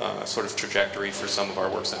sort of trajectory for some of our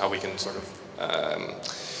work, so how we can sort of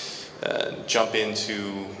jump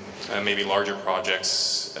into maybe larger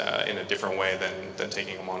projects in a different way than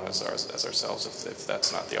taking them on as ourselves if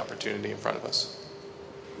that's not the opportunity in front of us.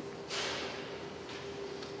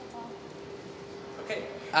 Okay,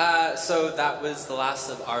 so that was the last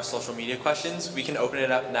of our social media questions. We can open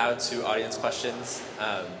it up now to audience questions.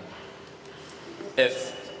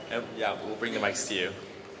 Yeah, we'll bring the mics to you.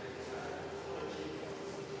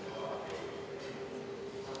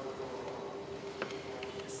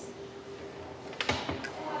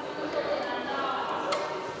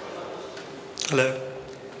 Hello.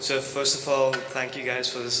 So first of all, thank you guys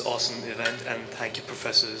for this awesome event, and thank you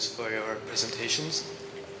professors for your presentations.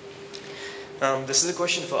 This is a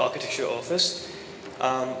question for Architecture Office.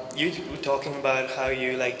 You were talking about how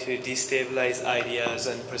you like to destabilize ideas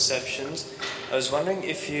and perceptions. I was wondering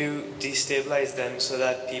if you destabilize them so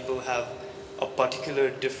that people have a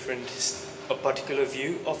particular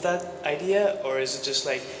view of that idea, or is it just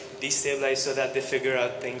destabilize so that they figure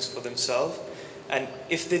out things for themselves? And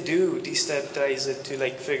if they do destabilize it to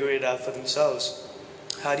figure it out for themselves,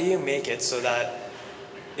 how do you make it so that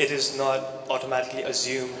it is not automatically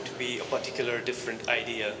assumed to be a particular different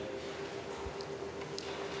idea?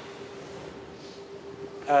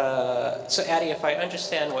 So Addie, if I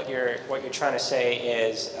understand what you're trying to say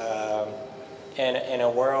is, in a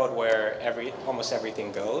world where almost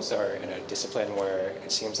everything goes, or in a discipline where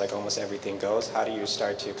it seems like almost everything goes, how do you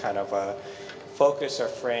start to kind of focus or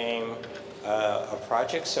frame a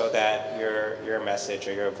project so that your message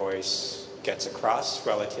or your voice gets across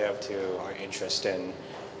relative to our interest in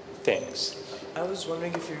things? I was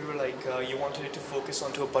wondering if you were like, you wanted it to focus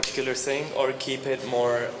onto a particular thing or keep it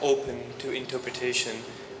more open to interpretation,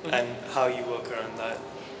 and how you work around that.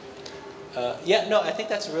 Yeah, no, I think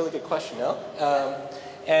that's a really good question, no?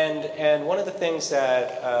 And one of the things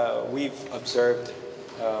that we've observed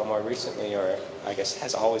more recently, or I guess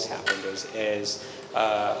has always happened, is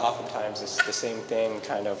oftentimes it's the same thing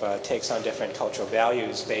kind of takes on different cultural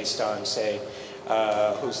values based on, say,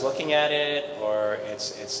 who's looking at it, or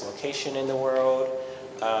its location in the world,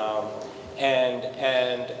 and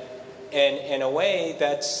in a way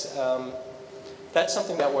that's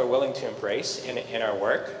something that we're willing to embrace in our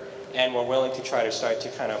work, and we're willing to try to start to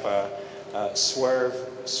kind of swerve,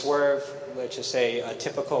 let's just say, a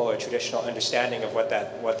typical or traditional understanding of what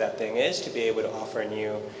that thing is, to be able to offer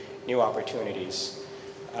new opportunities.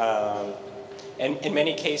 And in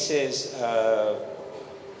many cases,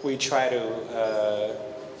 we try to,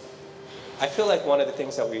 I feel like one of the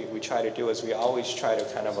things that we try to do is we always try to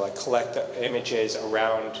kind of like collect images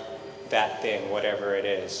around that thing, whatever it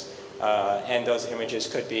is. And those images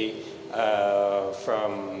could be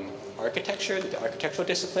from architecture, the architectural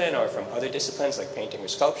discipline, or from other disciplines like painting or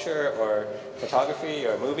sculpture, or photography,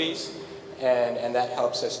 or movies. And that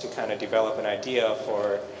helps us to kind of develop an idea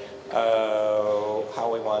for how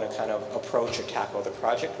we want to kind of approach or tackle the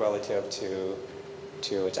project relative to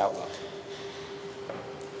its outlook.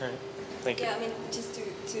 All right. Thank you. Yeah, I mean, just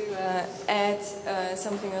to add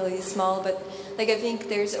something really small, but like I think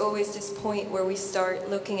there's always this point where we start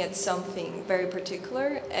looking at something very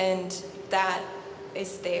particular, and that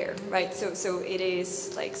is there, right? So it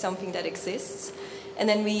is like something that exists, and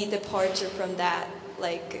then we departure from that,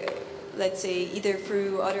 like let's say either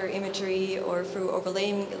through other imagery, or through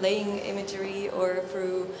overlaying imagery, or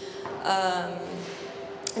through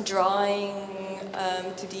drawing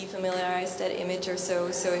to defamiliarize that image or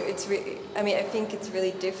so. So it's I mean, I think it's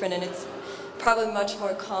really different, and it's probably much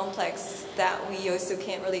more complex that we also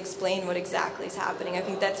can't really explain what exactly is happening. I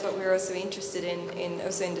think that's what we're also interested in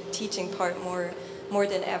also in the teaching part more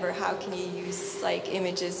than ever. How can you use like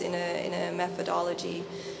images in a methodology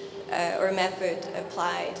or a method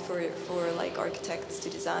applied for like architects to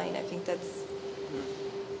design? I think that's.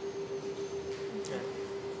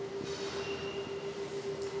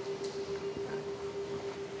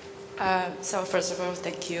 So first of all,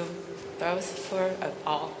 thank you both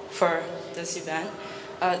for this event.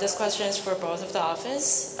 This question is for both of the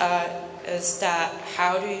office. Is that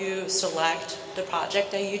how do you select the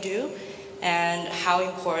project that you do, and how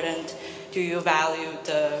important do you value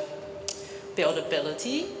the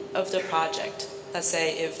buildability of the project? Let's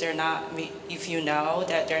say if you know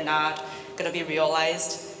that they're not going to be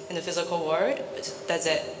realized in the physical world, does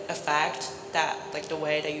it affect that, like the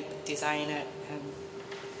way that you design it?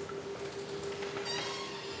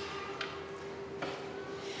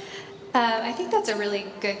 I think that's a really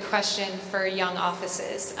good question for young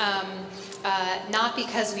offices. Not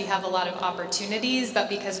because we have a lot of opportunities, but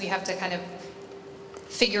because we have to kind of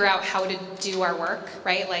figure out how to do our work,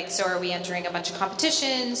 right? Like, so are we entering a bunch of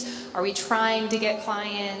competitions? Are we trying to get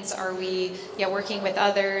clients? Are we working with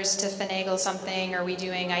others to finagle something? Are we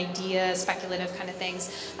doing ideas, speculative kind of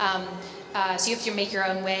things? So you have to make your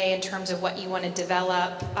own way in terms of what you want to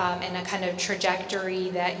develop, and a kind of trajectory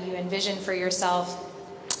that you envision for yourself.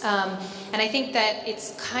 And I think that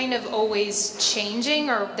it's kind of always changing,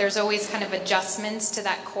 or there's always kind of adjustments to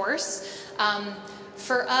that course.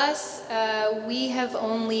 For us, we have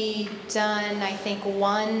only done, I think,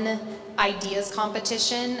 one ideas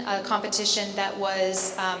competition, a competition that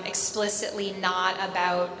was explicitly not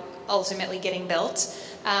about ultimately getting built.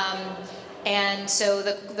 And so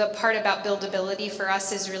the part about buildability for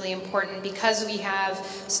us is really important, because we have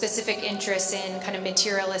specific interests in kind of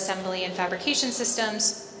material assembly and fabrication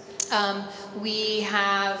systems. We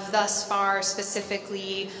have thus far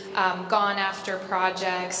specifically gone after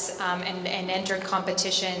projects and entered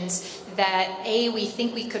competitions that A, we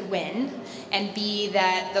think we could win, and B,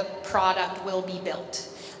 that the product will be built.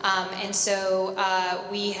 And so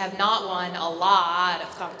we have not won a lot of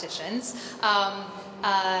competitions.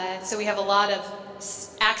 So we have a lot of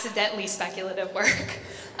accidentally speculative work.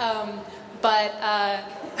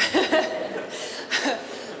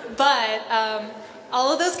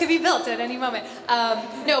 all of those could be built at any moment.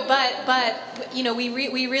 No, but you know,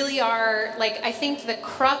 we really are, like, I think the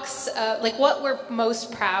crux, like what we're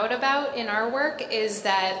most proud about in our work is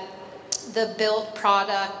that the built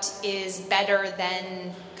product is better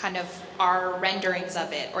than kind of our renderings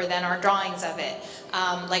of it or than our drawings of it.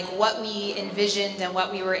 Like what we envisioned and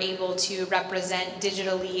what we were able to represent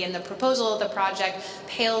digitally in the proposal of the project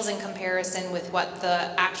pales in comparison with what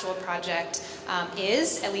the actual project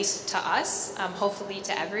is, at least to us, hopefully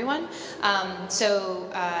to everyone. So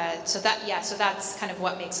that's kind of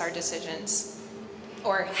what makes our decisions,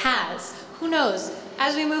 or has. Who knows?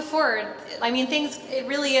 As we move forward, I mean, it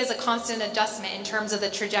really is a constant adjustment in terms of the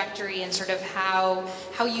trajectory and sort of how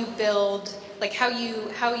you build, like how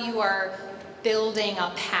you are building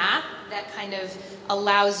a path that kind of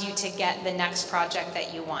allows you to get the next project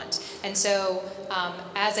that you want. And so,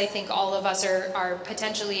 as I think all of us are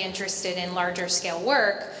potentially interested in larger scale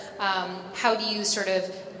work, how do you sort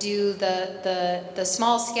of do the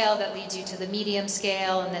small scale that leads you to the medium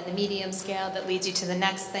scale, and then the medium scale that leads you to the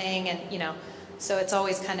next thing, and you know, so it's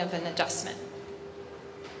always kind of an adjustment.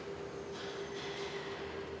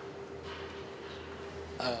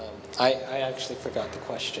 I actually forgot the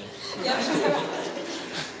question.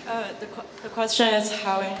 The question is,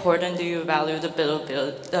 how important do you value the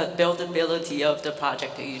buildability of the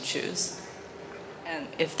project that you choose, and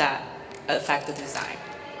if that affects the design?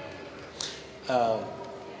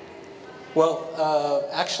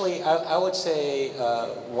 Actually, I would say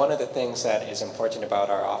one of the things that is important about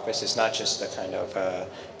our office is not just the kind of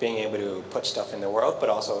being able to put stuff in the world, but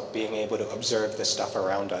also being able to observe the stuff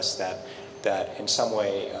around us that in some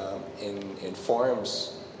way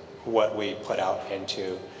informs what we put out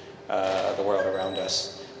into the world around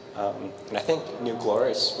us. And I think New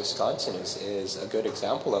Glorious, Wisconsin is a good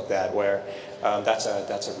example of that, where that's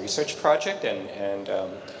a research project, and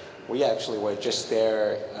we actually were just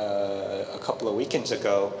there a couple of weekends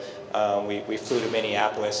ago. We flew to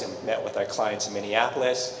Minneapolis and met with our clients in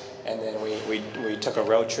Minneapolis, and then we took a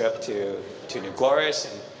road trip to New Glorious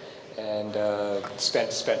and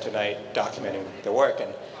spent a night documenting the work.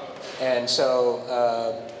 And so,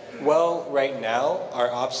 right now, our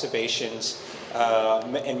observations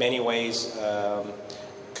in many ways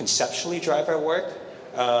conceptually drive our work.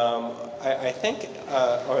 I think,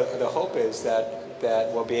 or the hope is that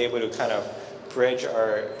we'll be able to kind of bridge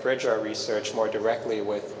our research more directly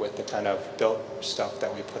with the kind of built stuff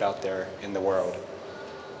that we put out there in the world.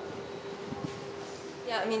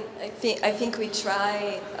 Yeah, I mean, I think we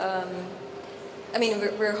try. I mean,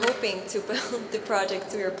 we're hoping to build the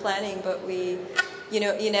projects we are planning, but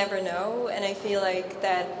you never know. And I feel like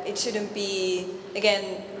that it shouldn't be,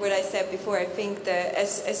 again, what I said before. I think that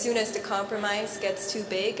as soon as the compromise gets too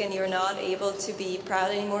big and you're not able to be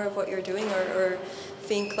proud anymore of what you're doing, or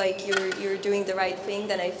think like you're doing the right thing,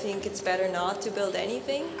 then I think it's better not to build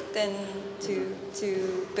anything than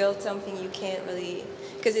to build something you can't really,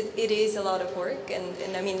 because it is a lot of work.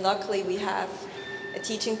 And I mean, luckily we have a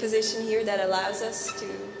teaching position here that allows us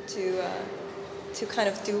to kind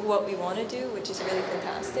of do what we want to do, which is really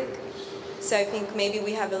fantastic. So I think maybe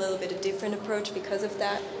we have a little bit of different approach because of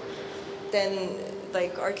that than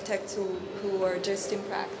like architects who are just in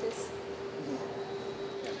practice.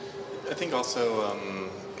 I think also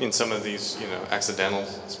in some of these, accidental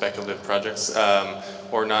speculative projects,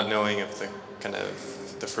 or not knowing if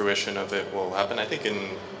the fruition of it will happen. I think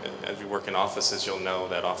as you work in offices, you'll know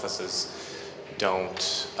that offices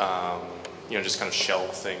don't just kind of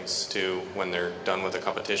shelve things to when they're done with a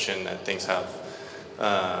competition, that things have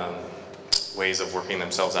ways of working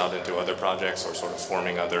themselves out into other projects, or sort of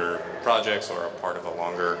forming other projects, or a part of a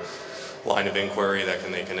longer line of inquiry that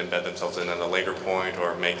they can embed themselves in at a later point,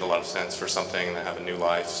 or make a lot of sense for something that have a new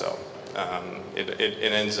life. So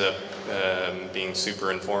it ends up being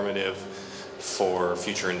super informative for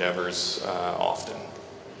future endeavors often.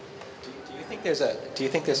 Do you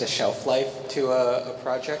think there's a shelf life to a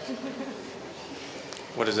project?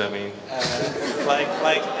 What does that mean? Like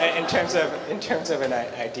in terms of an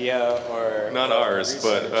idea, or not ours,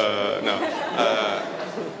 research. but no.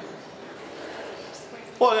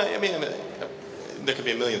 Well, I mean, there could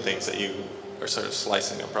be a million things that you are sort of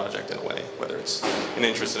slicing a project in a way, whether it's an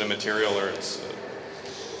interest in a material, or it's an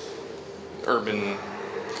urban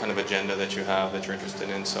kind of agenda that you have that you're interested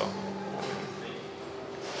in. So.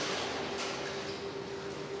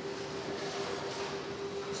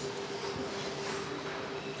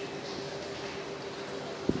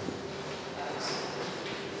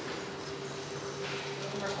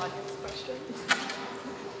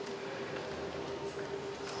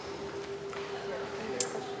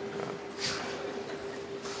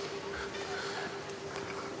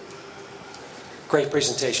 Great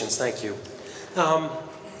presentations, thank you.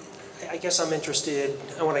 I guess I'm interested,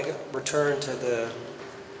 I want to return to the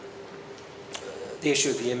issue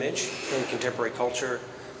of the image in contemporary culture,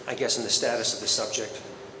 I guess in the status of the subject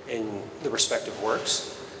in the respective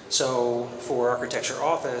works. So for Architecture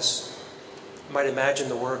Office, I might imagine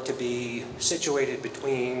the work to be situated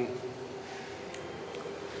between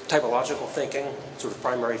typological thinking, sort of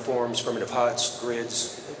primary forms, primitive huts,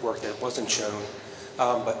 grids, work that wasn't shown,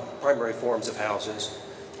 but primary forms of houses,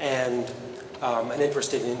 and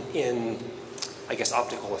interested in, I guess,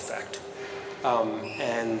 optical effect.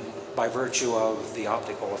 And by virtue of the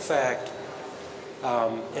optical effect,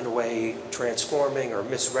 in a way transforming or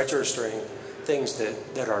misregistering things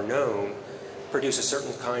that are known, produce a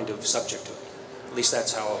certain kind of subject to it. At least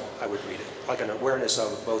that's how I would read it. Like an awareness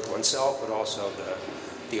of both oneself, but also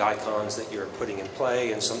the icons that you're putting in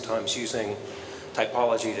play, and sometimes using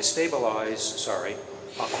typology to stabilize,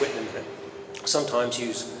 I'll quit in a minute. Sometimes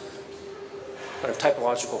use kind of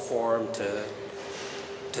typological form to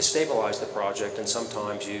stabilize the project, and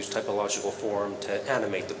sometimes use typological form to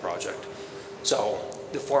animate the project. So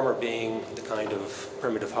the former being the kind of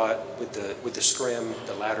primitive hut with the scrim,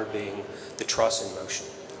 the latter being the truss in motion.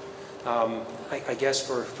 I guess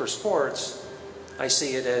for sports, I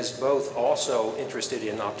see it as both also interested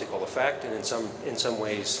in optical effect, and in some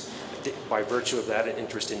ways, by virtue of that, an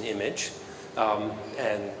interest in image.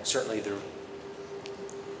 And certainly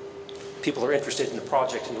people are interested in the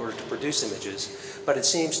project in order to produce images. But it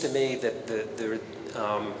seems to me that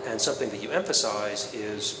and something that you emphasize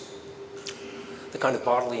is the kind of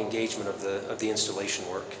bodily engagement of the installation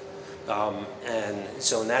work. And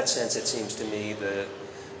so in that sense, it seems to me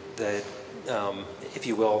that if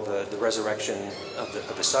you will, the resurrection of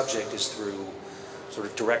the subject is through sort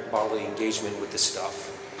of direct bodily engagement with the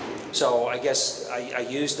stuff. So I guess I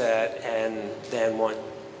use that, and then want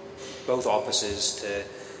both offices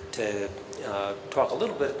to talk a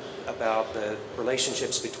little bit about the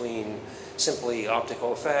relationships between simply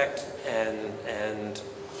optical effect and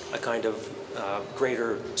a kind of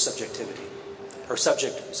greater subjectivity, or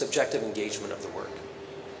subjective engagement of the work.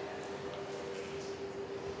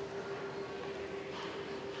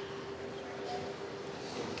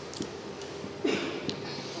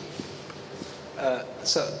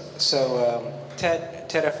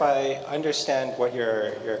 Ted, if I understand what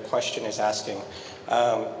your question is asking,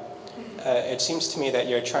 it seems to me that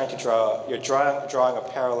you're drawing a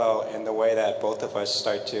parallel in the way that both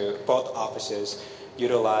offices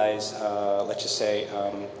utilize, let's just say,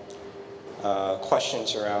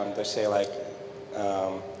 questions around, let's say, like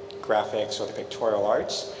graphics or the pictorial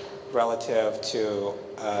arts relative to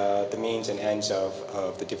the means and ends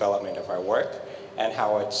of the development of our work, and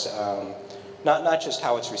how it's not just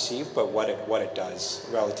how it's received, but what it does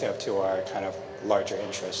relative to our kind of larger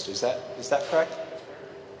interest. Is that correct?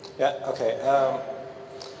 Yeah. Okay.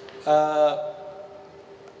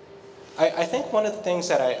 I think one of the things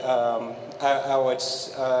that I would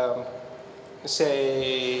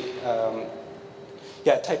say,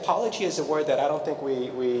 typology is a word that I don't think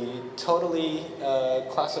we totally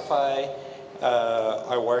classify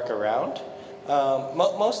our work around.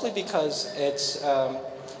 Mostly because it's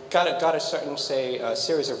got a certain, say,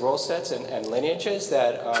 series of rule sets and lineages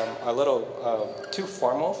that are a little too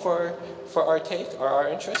formal for our take or our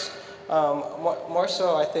interest. More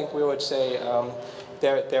so, I think we would say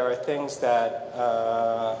there are things that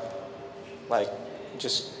like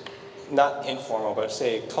just not informal, but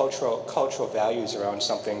say cultural values around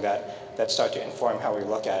something that start to inform how we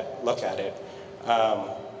look at it.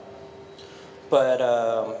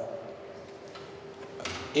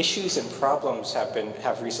 Issues and problems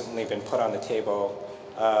have recently been put on the table,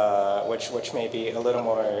 which may be a little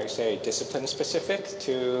more, say, discipline specific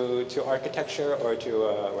to architecture or to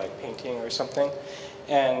like painting or something,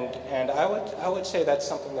 and I would say that's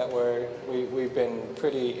something that we've been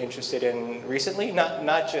pretty interested in recently. Not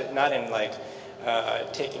in like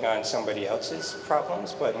taking on somebody else's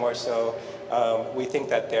problems, but more so we think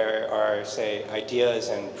that there are, say, ideas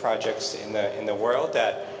and projects in the world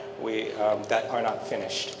that that are not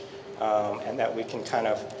finished, and that we can kind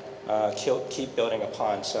of keep building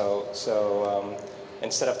upon. So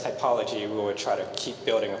instead of typology, we would try to keep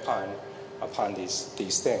building upon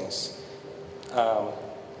these things.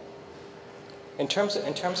 In terms of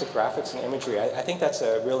graphics and imagery, I think that's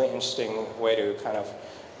a really interesting way to kind of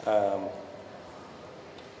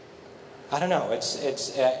I don't know. It's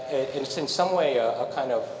in some way a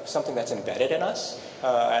kind of something that's embedded in us,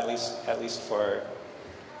 at least for.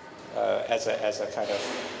 As a kind of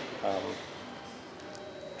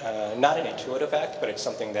not an intuitive act, but it's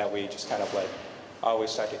something that we just kind of like always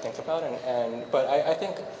start to think about. But I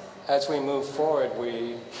think as we move forward,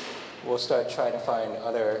 we'll start trying to find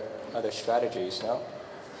other strategies, no?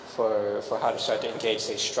 For how to start to engage,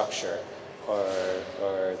 say, structure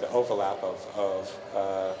or the overlap of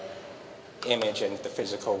image and the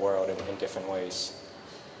physical world in different ways.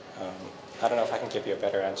 I don't know if I can give you a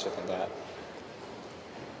better answer than that.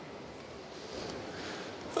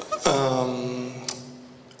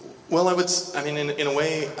 Well, I mean, in a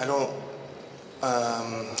way, I don't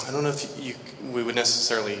know if we would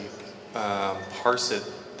necessarily parse it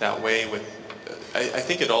that way. I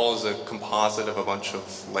think it all is a composite of a bunch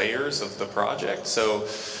of layers of the project. So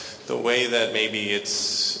the way that maybe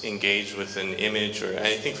it's engaged with an image, or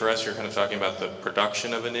I think for us, you're kind of talking about the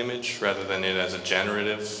production of an image rather than it as a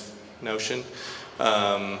generative notion,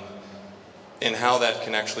 and how that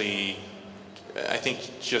can actually, I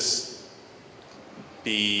think, just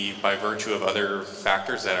be by virtue of other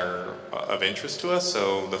factors that are of interest to us.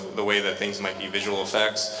 So the way that things might be visual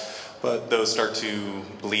effects, but those start to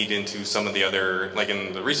bleed into some of the other, like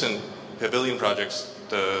in the recent pavilion projects,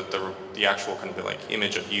 the actual kind of like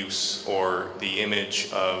image of use, or the image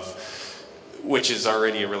of, which is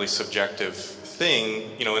already a really subjective thing.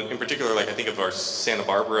 You know, in particular, like I think of our Santa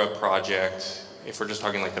Barbara project, if we're just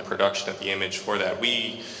talking like the production of the image for that,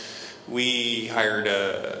 we hired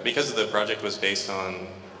because the project was based on,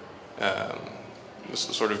 was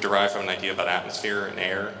sort of derived from an idea about atmosphere and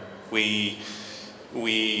air. We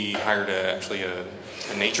hired actually a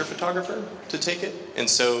nature photographer to take it, and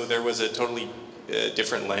so there was a totally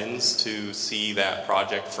different lens to see that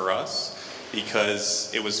project for us,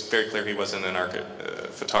 because it was very clear he wasn't an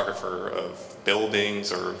photographer of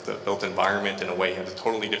buildings or the built environment in a way. He had a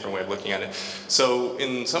totally different way of looking at it. So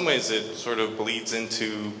in some ways it sort of bleeds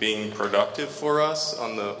into being productive for us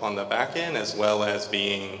on the back end, as well as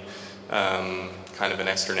being kind of an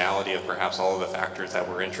externality of perhaps all of the factors that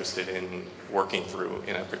we're interested in working through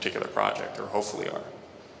in a particular project, or hopefully are.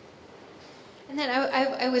 And then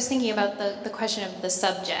I was thinking about the question of the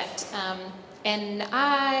subject, and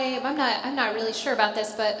I'm not really sure about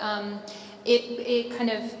this, but it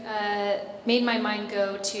kind of made my mind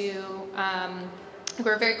go to,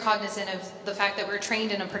 we're very cognizant of the fact that we're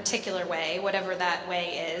trained in a particular way, whatever that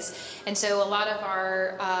way is. And so a lot of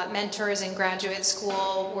our mentors in graduate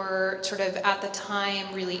school were sort of at the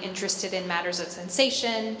time really interested in matters of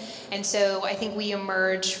sensation. And so I think we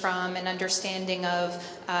emerged from an understanding of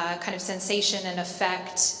kind of sensation and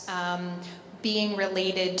effect being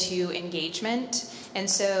related to engagement. And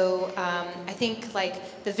so I think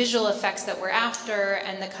like the visual effects that we're after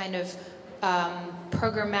and the kind of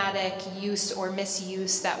programmatic use or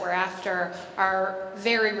misuse that we're after are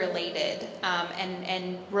very related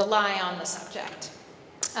and rely on the subject.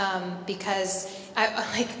 Because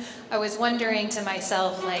I was wondering to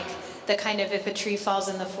myself, like, the kind of, if a tree falls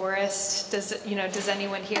in the forest, does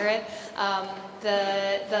anyone hear it?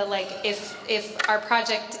 The like, if our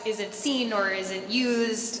project isn't seen or isn't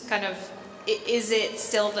used, kind of, is it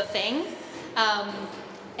still the thing?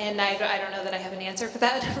 And I don't know that I have an answer for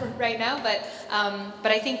that right now, but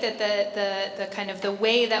I think that the kind of the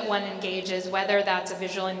way that one engages, whether that's a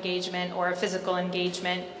visual engagement or a physical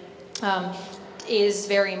engagement, is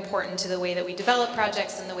very important to the way that we develop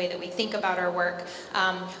projects and the way that we think about our work,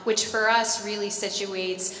 which for us really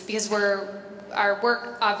situates, because our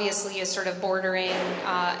work obviously is sort of bordering,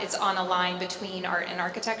 it's on a line between art and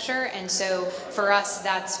architecture, and so for us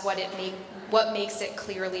that's what makes it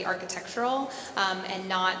clearly architectural, and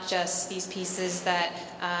not just these pieces that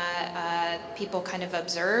people kind of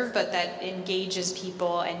observe, but that engages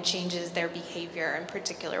people and changes their behavior in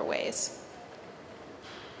particular ways.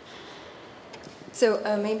 So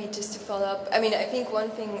maybe just to follow up, I mean, I think one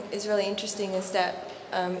thing is really interesting is that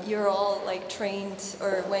you're all like trained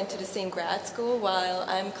or went to the same grad school, while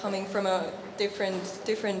I'm coming from a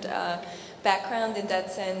different background in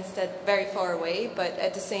that sense, that very far away, but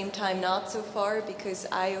at the same time not so far, because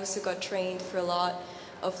I also got trained for a lot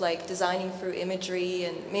of like designing through imagery,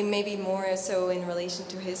 and maybe more so in relation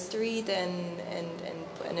to history than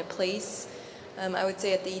and a place. I would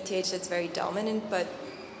say at the ETH that's very dominant, but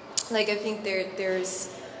like I think there is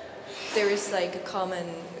like a common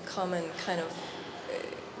kind of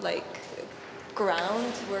like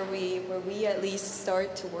ground where we at least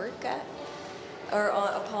start to work at or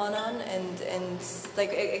upon and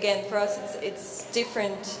like again for us it's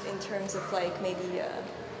different in terms of like maybe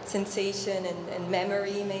sensation and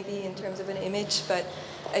memory, maybe in terms of an image, but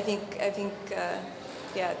I think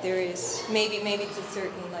yeah, there is maybe it's a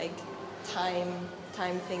certain like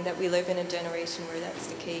time thing that we live in a generation where that's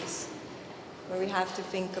the case, where we have to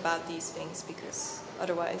think about these things, because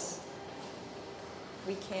otherwise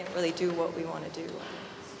we can't really do what we want to do.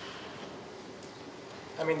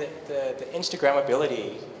 I mean, the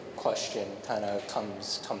Instagrammability question kind of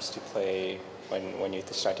comes to play when you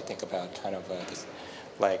start to think about kind of this,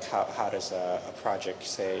 like how does a project,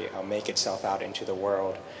 say, make itself out into the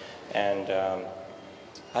world. And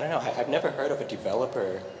I don't know, I've never heard of a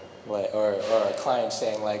developer or a client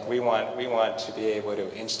saying, like, we want to be able to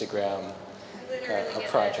Instagram a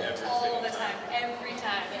project. All the time,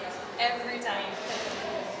 every time.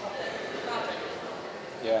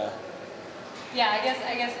 Yeah. Yeah, I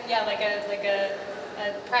guess, yeah, like a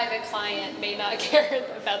private client may not care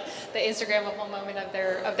about the Instagrammable moment of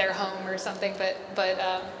their home or something, but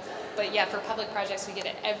yeah, for public projects we get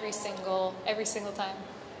it every single time.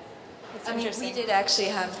 It's interesting. We did actually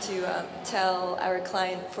have to tell our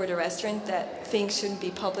client for the restaurant that things shouldn't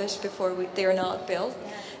be published before they're not built.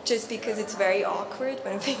 Yeah. Just because it's very awkward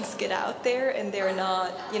when things get out there and they're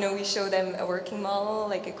not, we show them a working model,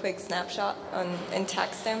 like a quick snapshot and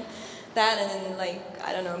text them that, and then, like,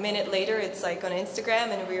 I don't know, a minute later it's like on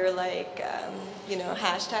Instagram and we were like,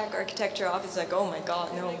 hashtag architecture office, like, oh my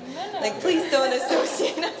god, no. Like, please don't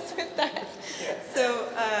associate us with that.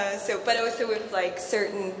 But also with, like,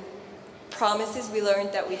 certain promises, we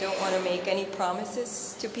learned that we don't want to make any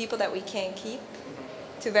promises to people that we can't keep,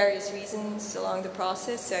 to various reasons along the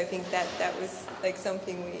process. So I think that was, like,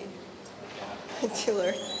 something we had to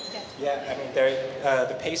learn. Yeah, I mean,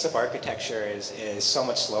 the pace of architecture is so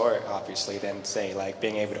much slower, obviously, than, say, like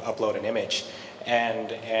being able to upload an image,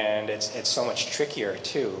 and it's so much trickier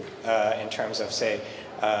too, in terms of, say,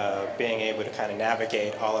 being able to kind of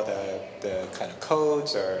navigate all of the kind of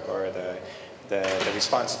codes or the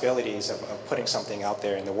responsibilities of putting something out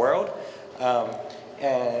there in the world.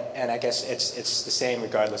 And I guess it's the same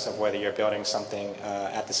regardless of whether you're building something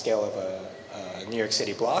at the scale of a New York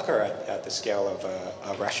City block or at the scale of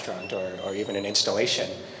a restaurant or even an installation,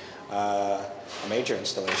 a major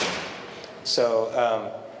installation. So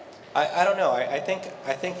I don't know. I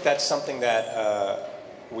think that's something that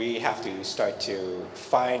we have to start to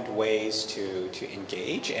find ways to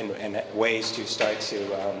engage and ways to start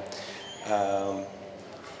to,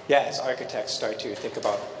 as architects, start to think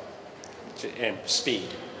about speed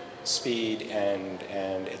and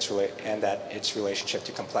its relationship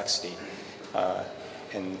to complexity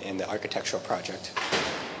in the architectural project.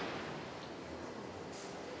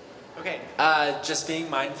 Okay, just being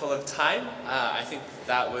mindful of time, I think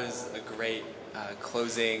that was a great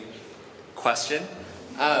closing question,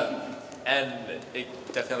 and it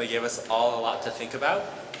definitely gave us all a lot to think about.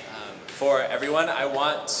 For everyone, I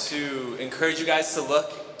want to encourage you guys to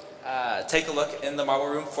take a look in the Marble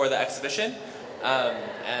Room for the exhibition,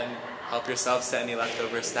 and help yourselves to any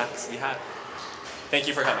leftover snacks you have. Thank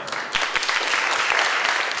you for coming.